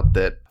figured out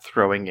that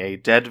throwing a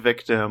dead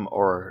victim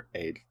or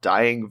a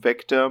dying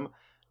victim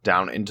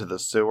down into the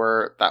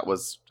sewer, that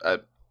was a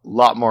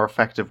lot more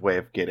effective way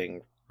of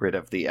getting rid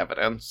of the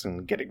evidence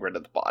and getting rid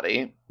of the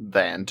body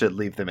than to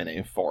leave them in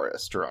a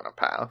forest or on a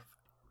path.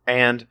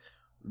 And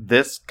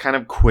this kind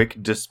of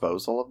quick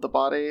disposal of the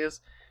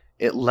bodies,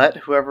 it let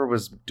whoever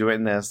was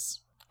doing this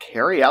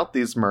carry out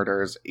these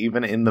murders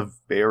even in the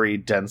very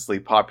densely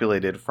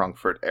populated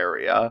Frankfurt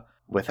area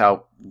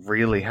without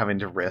really having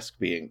to risk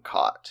being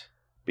caught.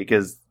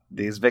 Because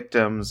these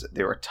victims,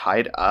 they were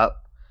tied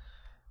up.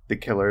 The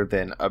killer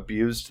then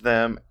abused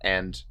them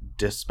and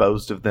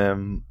disposed of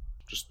them,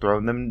 just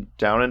throwing them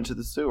down into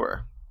the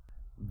sewer.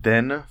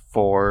 Then,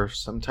 for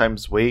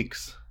sometimes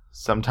weeks,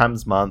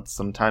 sometimes months,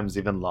 sometimes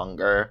even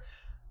longer,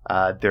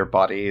 their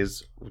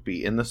bodies would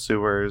be in the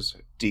sewers,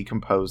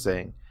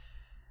 decomposing,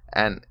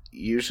 and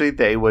usually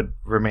they would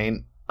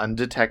remain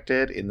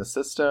undetected in the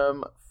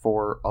system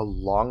for a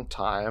long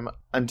time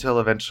until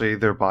eventually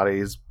their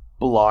bodies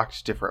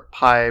blocked different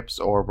pipes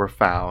or were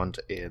found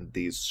in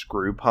these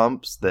screw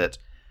pumps that,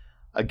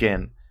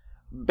 again,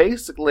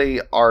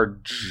 basically are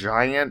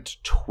giant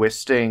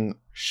twisting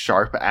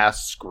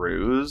sharp-ass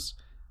screws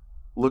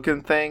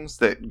looking things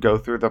that go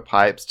through the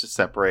pipes to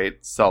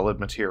separate solid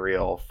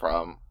material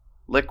from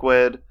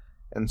liquid.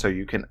 And so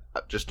you can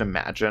just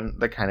imagine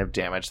the kind of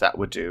damage that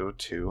would do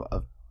to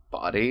a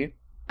body.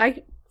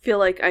 I feel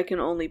like I can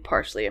only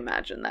partially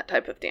imagine that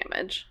type of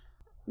damage.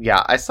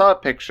 Yeah, I saw a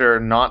picture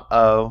not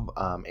of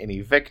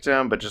any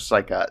victim, but just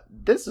like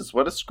this is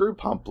what a screw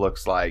pump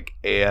looks like,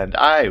 and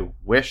I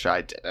wish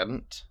I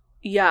didn't.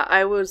 Yeah,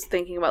 I was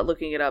thinking about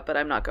looking it up, but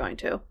I'm not going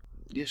to.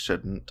 You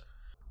shouldn't.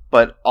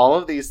 But all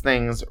of these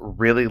things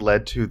really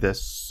led to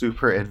this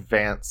super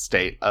advanced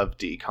state of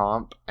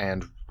decomp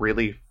and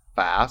really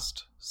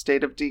fast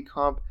state of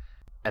decomp,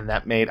 and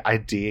that made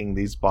IDing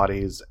these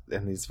bodies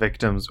and these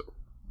victims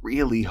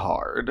really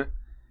hard.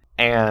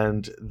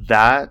 And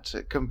that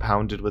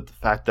compounded with the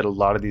fact that a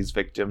lot of these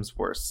victims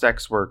were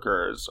sex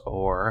workers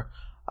or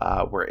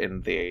were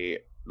in the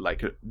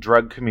like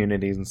drug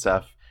communities and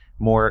stuff,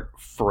 more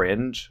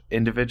fringe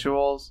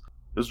individuals.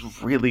 It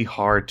was really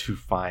hard to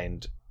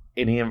find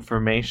any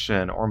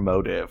information or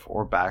motive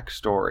or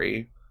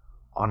backstory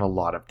on a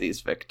lot of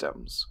these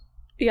victims.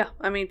 Yeah,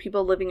 I mean,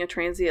 people living a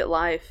transient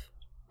life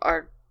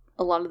are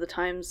a lot of the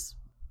times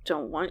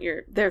don't want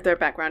their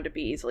background to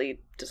be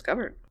easily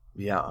discovered.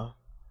 Yeah.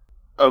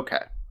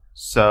 Okay.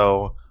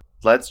 So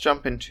let's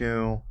jump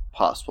into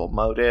possible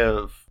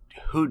motive.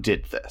 Who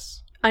did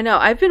this? I know.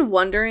 I've been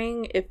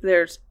wondering if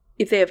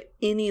they have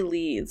any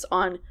leads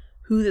on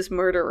who this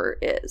murderer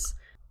is.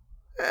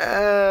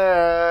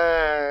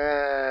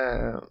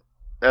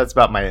 That's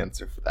about my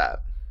answer for that.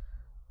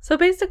 So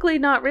basically,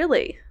 not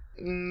really.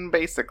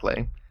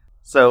 Basically.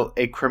 So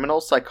a criminal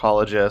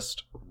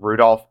psychologist,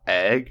 Rudolph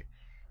Egg,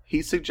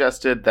 he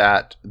suggested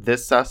that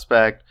this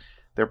suspect,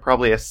 they're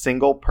probably a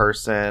single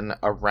person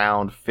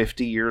around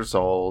 50 years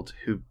old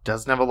who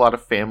doesn't have a lot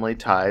of family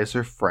ties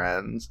or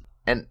friends.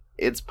 And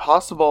it's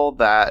possible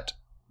that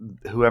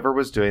whoever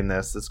was doing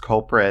this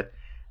culprit,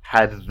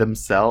 had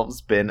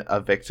themselves been a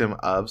victim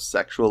of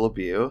sexual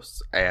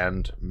abuse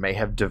and may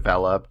have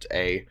developed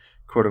a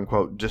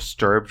quote-unquote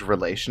disturbed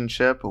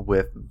relationship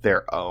with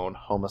their own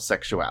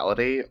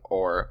homosexuality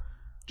or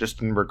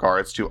just in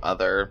regards to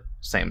other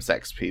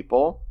same-sex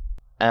people.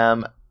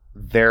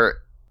 Their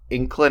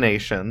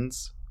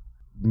inclinations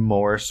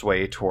more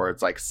sway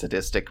towards like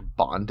sadistic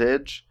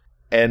bondage,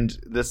 and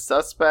the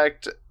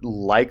suspect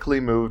likely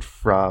moved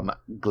from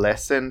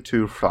Glessen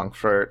to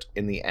Frankfurt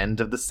in the end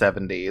of the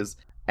 70s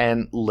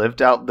and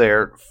lived out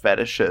their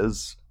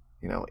fetishes,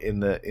 in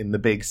the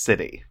big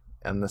city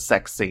and the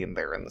sex scene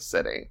there in the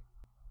city.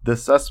 The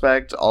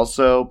suspect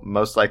also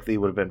most likely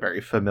would have been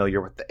very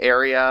familiar with the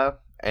area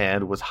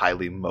and was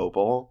highly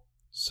mobile.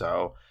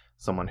 So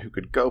someone who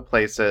could go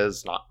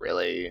places, not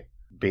really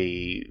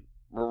be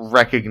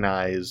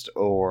recognized,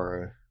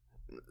 or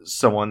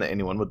someone that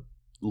anyone would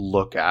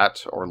look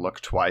at or look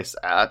twice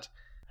at.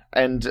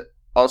 And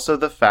also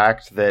the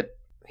fact that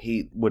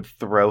he would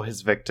throw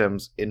his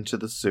victims into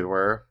the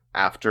sewer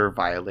after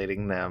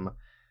violating them.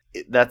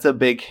 That's a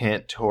big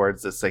hint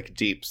towards this like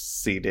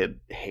deep-seated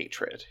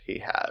hatred he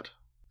had.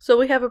 So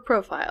we have a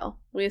profile.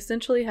 We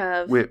essentially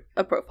have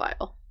a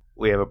profile.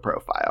 We have a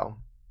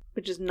profile.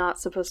 Which is not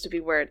supposed to be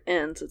where it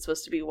ends. It's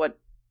supposed to be what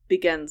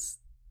begins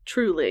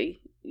truly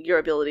your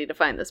ability to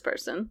find this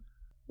person.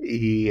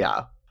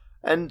 Yeah.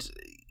 And,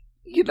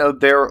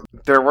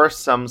 there were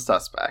some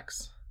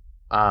suspects.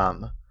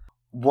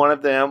 One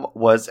of them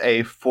was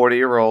a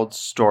 40-year-old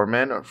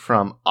storeman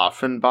from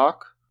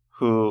Offenbach,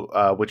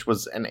 which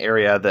was an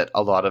area that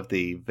a lot of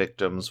the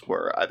victims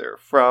were either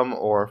from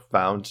or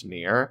found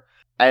near.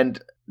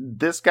 And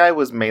this guy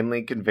was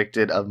mainly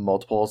convicted of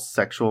multiple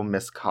sexual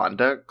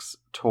misconducts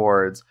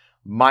towards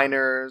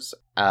minors,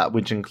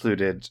 which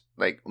included,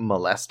 like,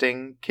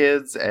 molesting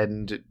kids,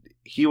 and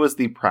he was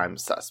the prime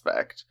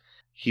suspect.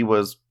 He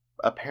was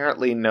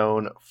apparently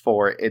known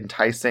for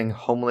enticing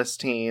homeless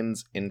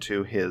teens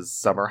into his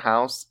summer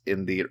house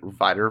in the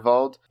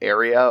Weiterwald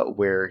area,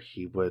 where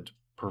he would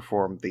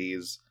perform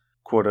these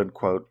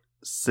quote-unquote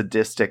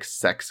sadistic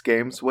sex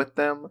games with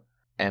them,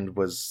 and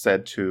was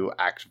said to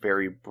act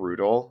very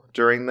brutal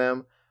during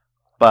them,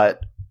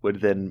 but would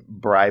then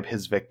bribe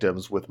his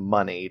victims with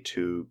money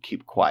to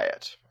keep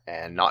quiet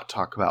and not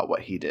talk about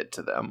what he did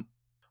to them.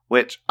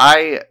 Which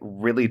I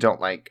really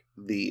don't like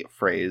the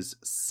phrase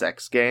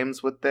sex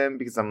games with them,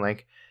 because I'm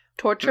like...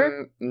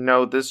 Torture?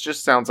 No, this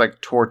just sounds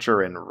like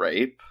torture and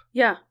rape.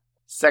 Yeah.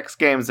 Sex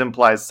games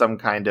implies some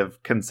kind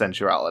of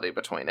consensuality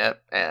between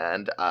it.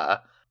 And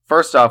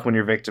first off, when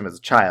your victim is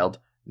a child,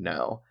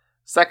 no.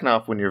 Second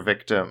off, when your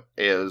victim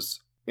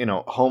is,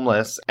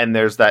 homeless and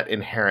there's that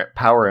inherent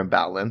power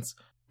imbalance,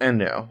 and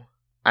no.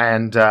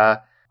 And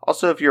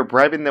also, if you're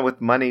bribing them with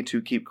money to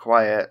keep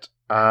quiet,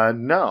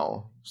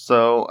 no.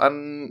 So I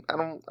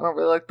don't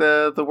really like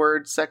the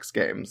word sex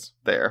games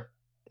there.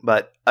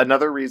 But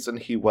another reason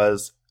he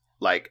was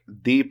like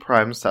the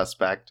prime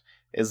suspect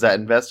is that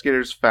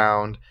investigators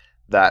found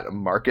that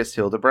Marcus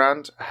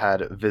Hildebrand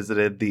had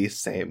visited the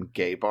same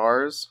gay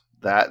bars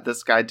that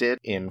this guy did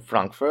in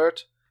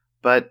Frankfurt,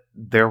 but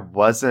there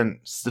wasn't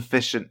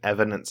sufficient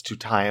evidence to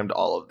tie him to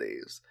all of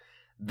these.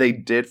 They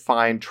did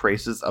find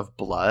traces of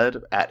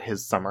blood at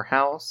his summer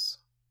house,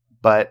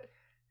 but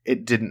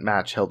it didn't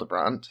match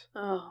Hildebrand.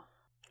 Oh.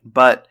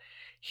 But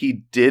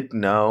he did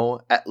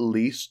know at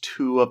least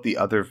 2 of the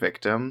other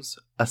victims,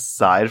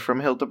 aside from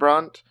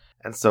Hildebrand,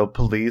 and so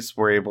police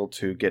were able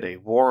to get a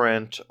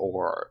warrant,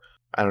 or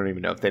I don't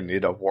even know if they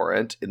needed a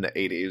warrant in the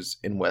 80s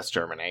in West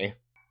Germany.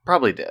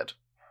 Probably did.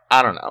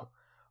 I don't know.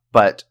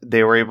 But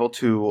they were able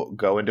to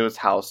go into his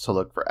house to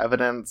look for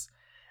evidence,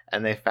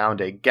 and they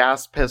found a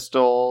gas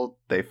pistol,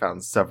 they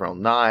found several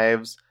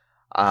knives,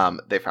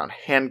 they found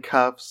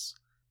handcuffs,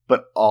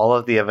 but all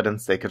of the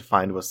evidence they could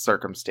find was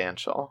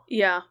circumstantial.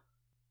 Yeah.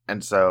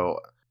 And so,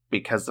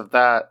 because of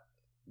that,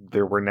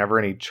 there were never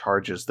any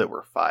charges that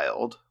were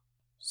filed.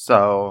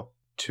 So,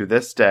 to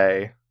this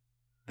day,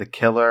 the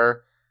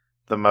killer,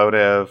 the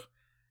motive,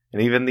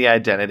 and even the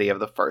identity of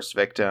the first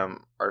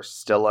victim are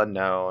still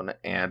unknown,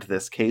 and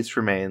this case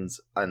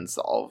remains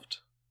unsolved.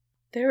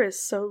 There is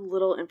so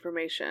little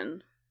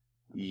information.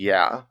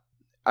 Yeah.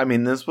 I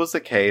mean, this was a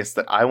case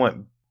that I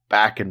went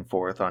back and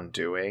forth on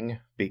doing,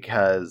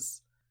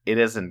 because it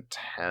is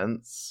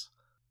intense,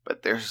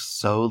 but there's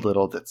so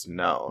little that's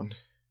known.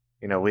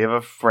 We have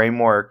a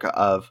framework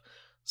of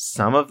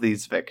some of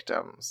these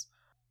victims,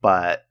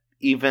 but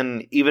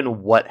even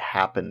what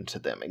happened to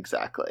them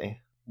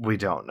exactly, we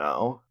don't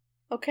know.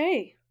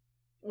 Okay.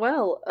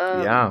 Well,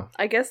 Yeah.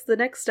 I guess the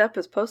next step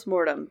is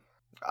postmortem.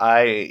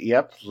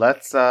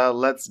 Let's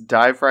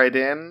dive right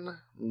in.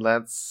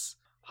 Let's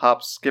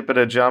hop, skip, and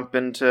a jump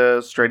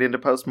straight into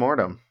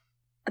postmortem.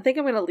 I think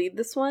I'm going to lead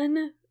this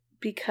one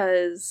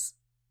because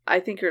I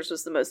think yours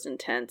was the most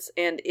intense,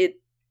 and it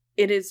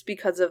is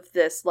because of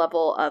this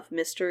level of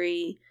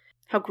mystery,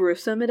 how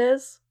gruesome it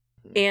is,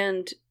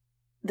 and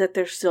that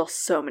there's still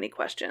so many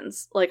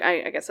questions. Like,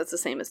 I guess that's the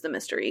same as the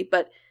mystery,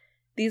 but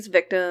these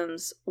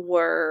victims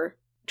were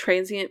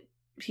transient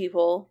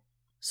people,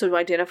 so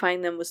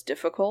identifying them was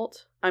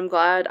difficult. I'm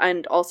glad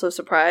and also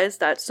surprised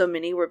that so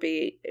many were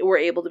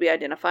able to be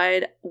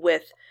identified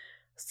with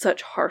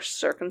such harsh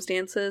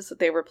circumstances that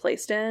they were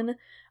placed in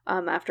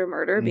after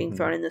murder, being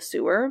thrown in the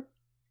sewer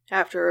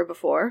after or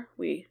before.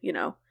 We,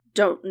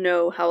 don't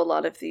know how a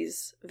lot of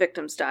these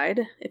victims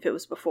died, if it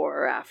was before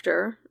or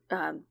after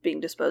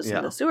being disposed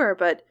in the sewer,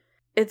 but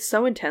it's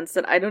so intense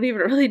that I don't even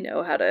really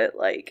know how to,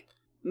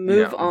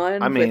 move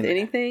on with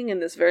anything in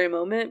this very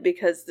moment,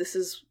 because this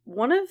is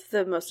one of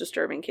the most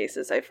disturbing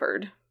cases I've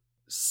heard.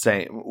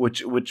 Same,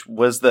 which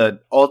was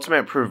the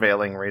ultimate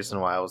prevailing reason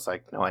why I was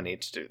like, no, I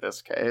need to do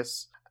this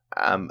case.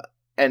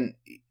 And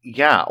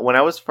yeah, when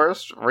I was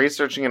first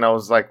researching it, I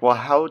was like, well,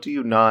 how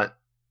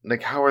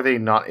are they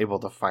not able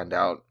to find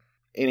out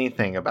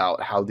anything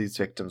about how these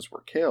victims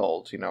were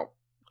killed?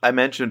 I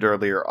mentioned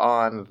earlier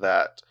on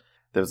that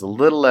there was a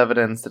little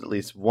evidence that at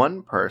least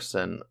one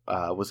person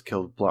was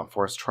killed with blunt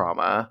force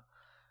trauma.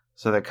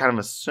 So they're kind of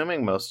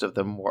assuming most of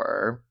them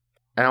were.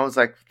 And I was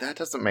like, that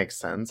doesn't make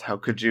sense. How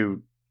could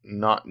you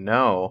not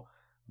know?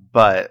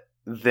 But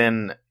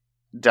then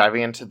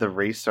diving into the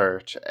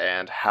research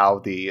and how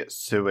the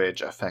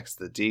sewage affects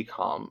the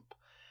decomp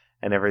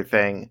and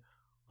everything,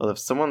 well, if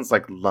someone's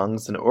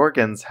lungs and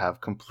organs have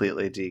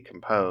completely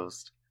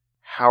decomposed,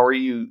 how are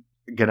you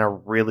gonna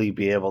really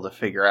be able to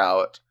figure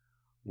out,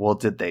 well,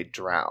 did they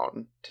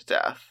drown to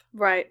death?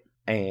 Right.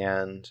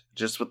 And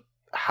just with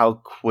how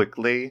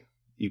quickly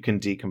you can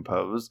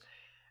decompose,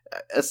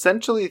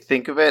 essentially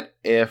think of it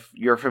if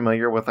you're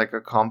familiar with a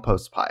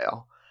compost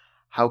pile,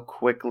 how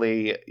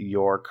quickly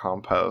your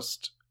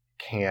compost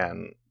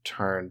can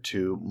turn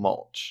to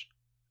mulch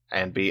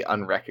and be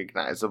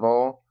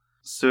unrecognizable.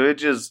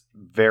 Sewage is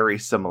very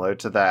similar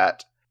to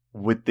that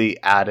with the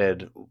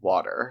added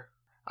water.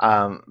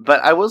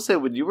 But I will say,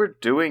 when you were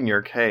doing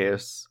your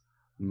case,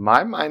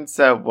 my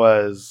mindset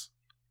was,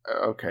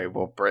 okay,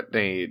 well,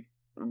 Brittany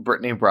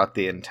brought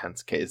the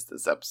intense case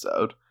this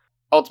episode.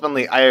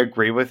 Ultimately, I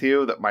agree with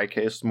you that my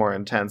case is more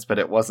intense, but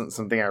it wasn't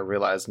something I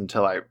realized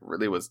until I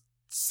really was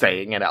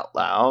saying it out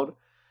loud,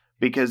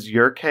 because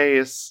your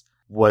case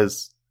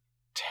was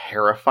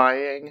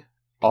terrifying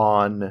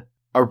on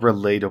a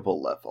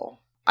relatable level.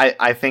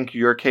 I think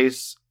your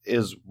case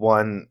is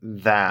one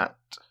that,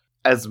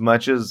 as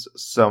much as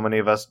so many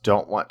of us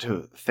don't want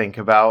to think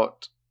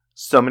about,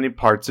 so many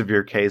parts of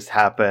your case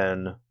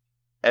happen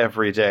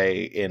every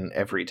day in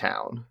every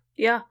town.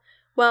 Yeah.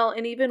 Well,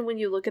 and even when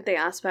you look at the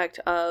aspect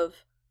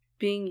of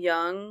being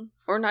young,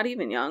 or not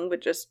even young,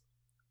 but just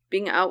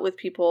being out with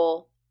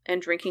people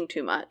and drinking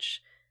too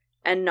much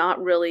and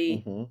not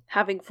really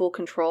having full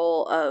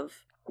control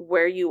of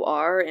where you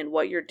are and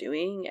what you're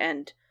doing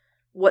and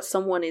what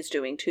someone is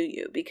doing to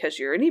you because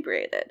you're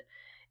inebriated.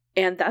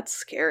 And that's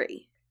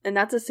scary. And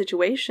that's a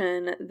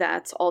situation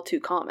that's all too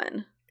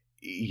common.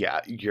 Yeah,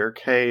 your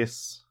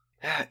case,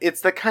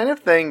 it's the kind of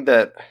thing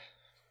that,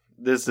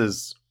 this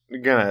is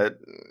gonna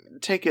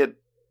take it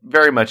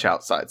very much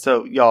outside,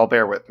 so y'all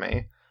bear with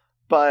me.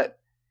 But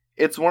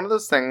it's one of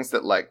those things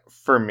that,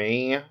 for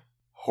me,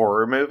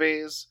 horror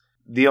movies,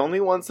 the only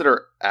ones that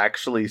are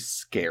actually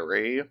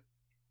scary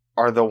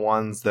are the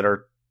ones that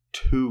are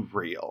too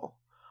real.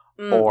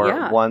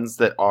 Or ones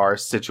that are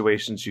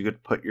situations you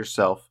could put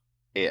yourself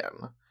in.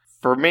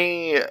 For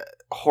me,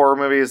 horror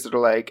movies that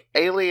are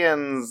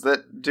aliens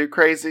that do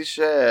crazy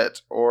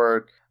shit,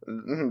 or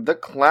the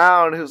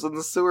clown who's in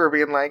the sewer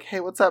being like, hey,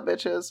 what's up,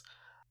 bitches?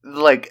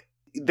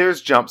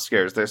 There's jump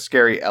scares, there's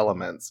scary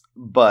elements,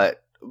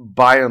 but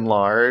by and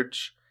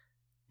large,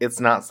 it's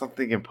not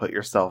something you can put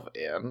yourself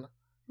in.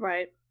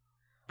 Right.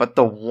 But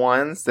the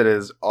ones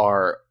that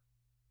are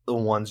the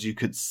ones you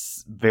could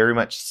very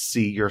much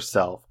see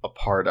yourself a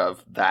part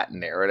of that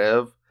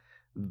narrative,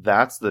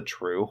 that's the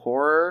true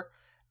horror.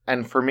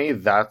 And for me,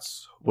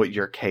 that's what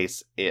your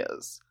case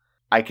is.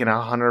 I can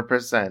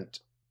 100%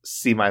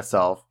 see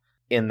myself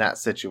in that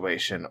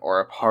situation or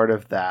a part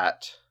of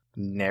that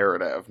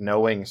narrative,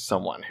 knowing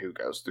someone who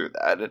goes through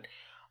that and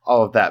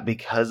all of that,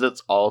 because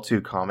it's all too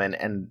common,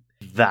 and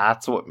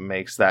that's what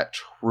makes that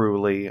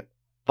truly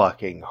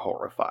fucking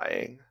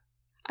horrifying.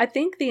 I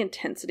think the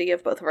intensity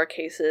of both of our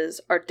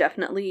cases are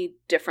definitely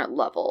different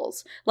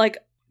levels.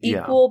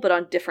 Equal, but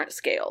on different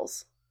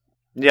scales.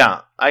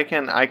 Yeah, I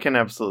can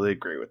absolutely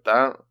agree with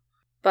that.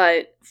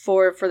 But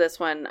for this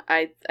one,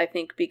 I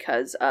think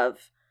because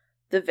of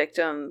the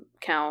victim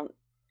count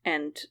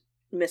and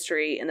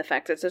mystery in the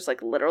fact that there's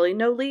like literally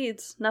no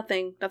leads,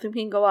 nothing we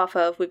can go off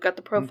of. We've got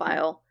the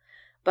profile,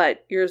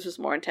 but yours was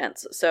more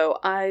intense. So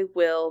I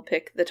will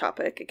pick the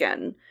topic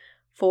again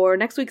for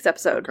next week's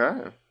episode.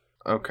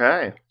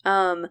 Okay.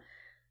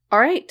 All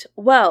right.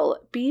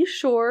 Well, be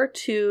sure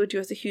to do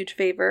us a huge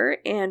favor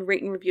and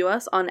rate and review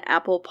us on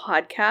Apple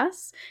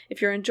Podcasts. If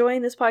you're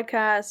enjoying this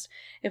podcast,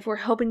 if we're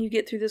helping you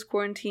get through this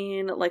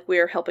quarantine, like we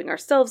are helping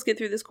ourselves get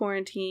through this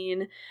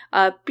quarantine,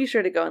 be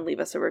sure to go and leave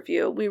us a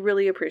review. We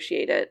really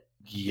appreciate it.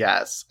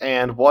 Yes.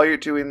 And while you're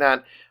doing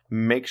that,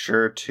 make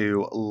sure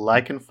to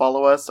like and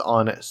follow us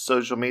on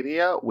social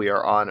media. We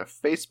are on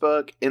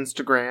Facebook,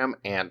 Instagram,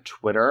 and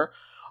Twitter.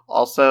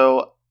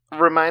 Also,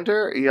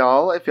 reminder,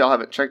 y'all, if y'all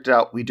haven't checked it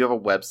out, we do have a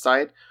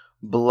website,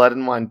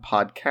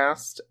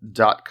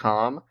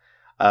 bloodandwinepodcast.com.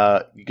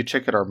 You can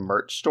check out our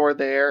merch store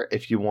there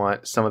if you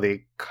want some of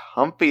the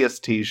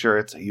comfiest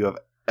t-shirts you have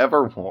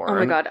ever worn. Oh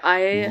my god,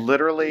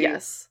 literally...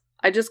 Yes.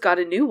 I just got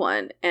a new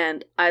one,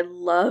 and I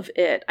love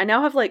it. I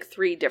now have like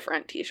 3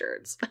 different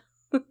t-shirts.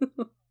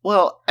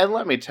 Well, and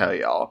let me tell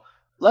y'all,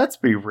 let's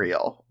be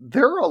real.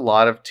 There are a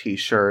lot of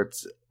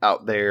t-shirts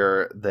out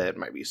there that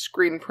might be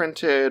screen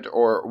printed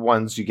or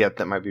ones you get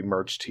that might be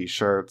merch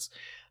t-shirts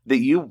that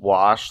you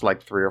wash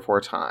like 3 or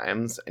 4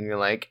 times and you're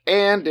like,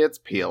 and it's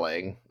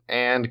peeling.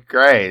 And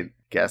great,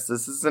 guess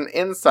this is an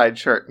inside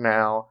shirt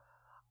now.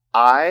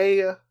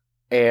 I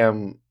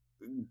am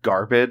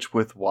garbage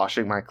with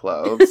washing my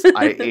clothes,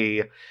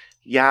 i.e.,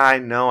 yeah, I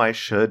know I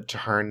should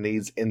turn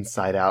these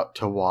inside out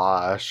to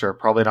wash, or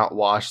probably not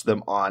wash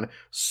them on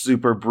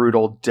super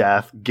brutal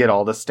death, get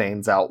all the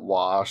stains out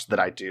wash that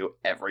I do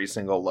every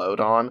single load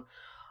on.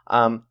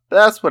 But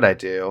that's what I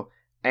do.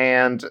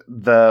 And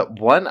the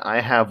one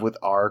I have with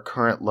our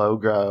current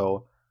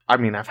logo, I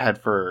mean, I've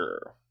had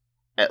for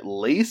at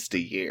least a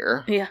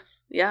year.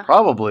 Yeah.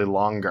 Probably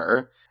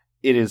longer.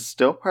 It is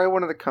still probably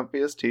one of the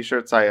comfiest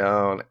t-shirts I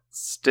own.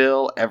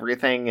 Still,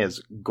 everything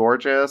is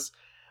gorgeous.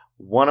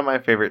 One of my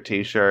favorite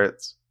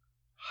t-shirts.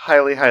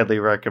 Highly, highly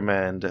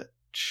recommend.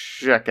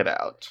 Check it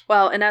out.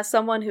 Well, and as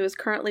someone who is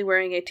currently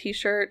wearing a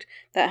t-shirt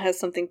that has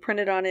something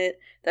printed on it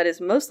that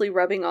is mostly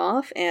rubbing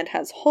off and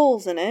has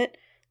holes in it,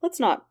 let's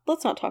not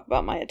talk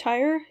about my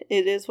attire.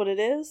 It is what it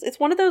is. It's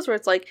one of those where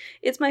it's like,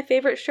 it's my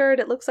favorite shirt.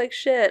 It looks like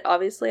shit.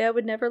 Obviously, I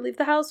would never leave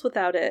the house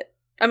without it.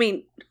 I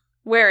mean,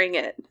 wearing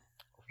it.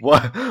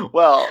 What?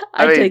 Well,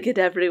 I mean, take it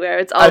everywhere.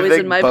 It's always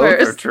in my both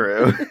purse. Are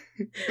true.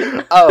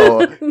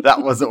 Oh,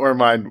 that wasn't where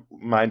my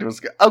mind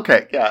was.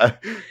 Okay, yeah.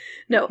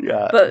 No,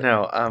 yeah, but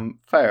no,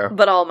 fair.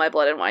 But all my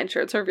Blood and Wine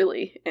shirts are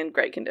really in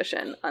great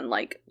condition,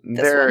 unlike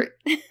this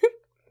one.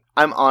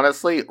 I'm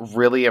honestly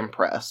really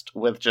impressed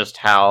with just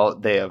how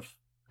they have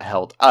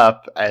held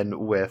up and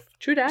with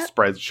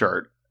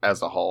Spreadshirt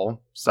as a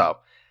whole. So,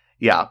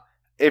 yeah,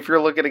 if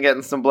you're looking at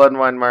getting some Blood and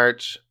Wine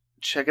merch,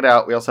 check it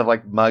out. We also have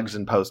like mugs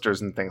and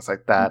posters and things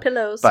like that. And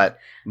pillows. But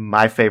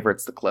my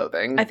favorite's the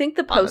clothing. I think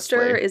the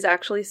poster is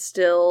actually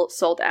still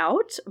sold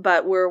out,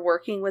 but we're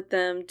working with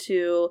them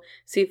to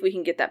see if we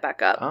can get that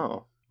back up.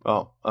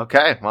 Oh,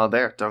 okay. Well,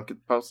 there. Don't get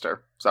the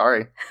poster.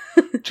 Sorry.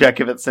 Check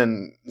if it's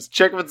in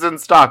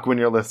stock when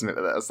you're listening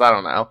to this. I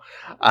don't know.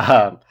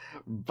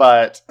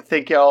 But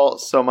thank y'all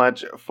so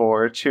much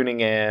for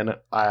tuning in.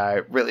 I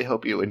really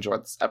hope you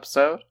enjoyed this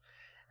episode.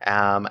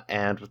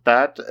 And with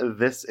that,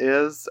 this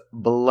is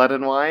Blood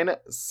and Wine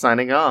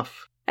signing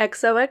off.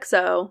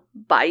 XOXO.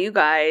 Bye, you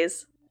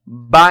guys.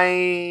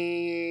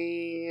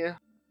 Bye.